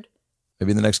that weird?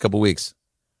 Maybe in the next couple weeks.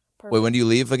 Perfect. Wait, when do you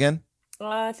leave again?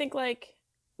 I think like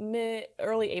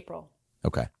early April.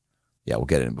 Okay. Yeah, we'll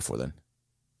get it in before then.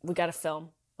 We got to film.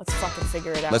 Let's fucking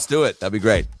figure it out. Let's do it. That'd be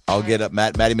great. I'll get up.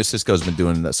 Matty Masisko's been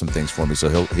doing some things for me, so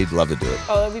he'd love to do it.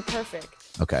 Oh, that'd be perfect.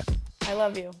 Okay. I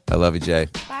love you. I love you, Jay.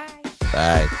 Bye.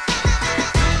 Bye.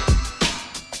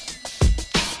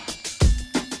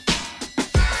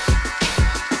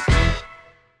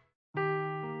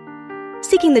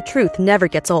 Seeking the truth never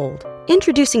gets old.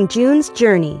 Introducing June's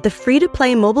Journey, the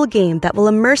free-to-play mobile game that will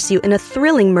immerse you in a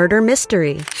thrilling murder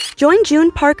mystery. Join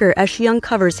June Parker as she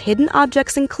uncovers hidden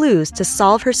objects and clues to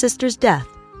solve her sister's death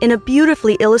in a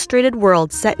beautifully illustrated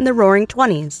world set in the Roaring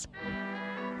 '20s.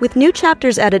 With new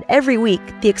chapters added every week,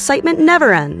 the excitement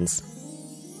never ends.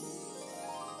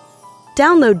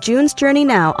 Download June's Journey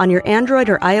now on your Android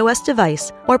or iOS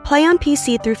device or play on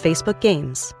PC through Facebook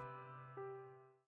Games.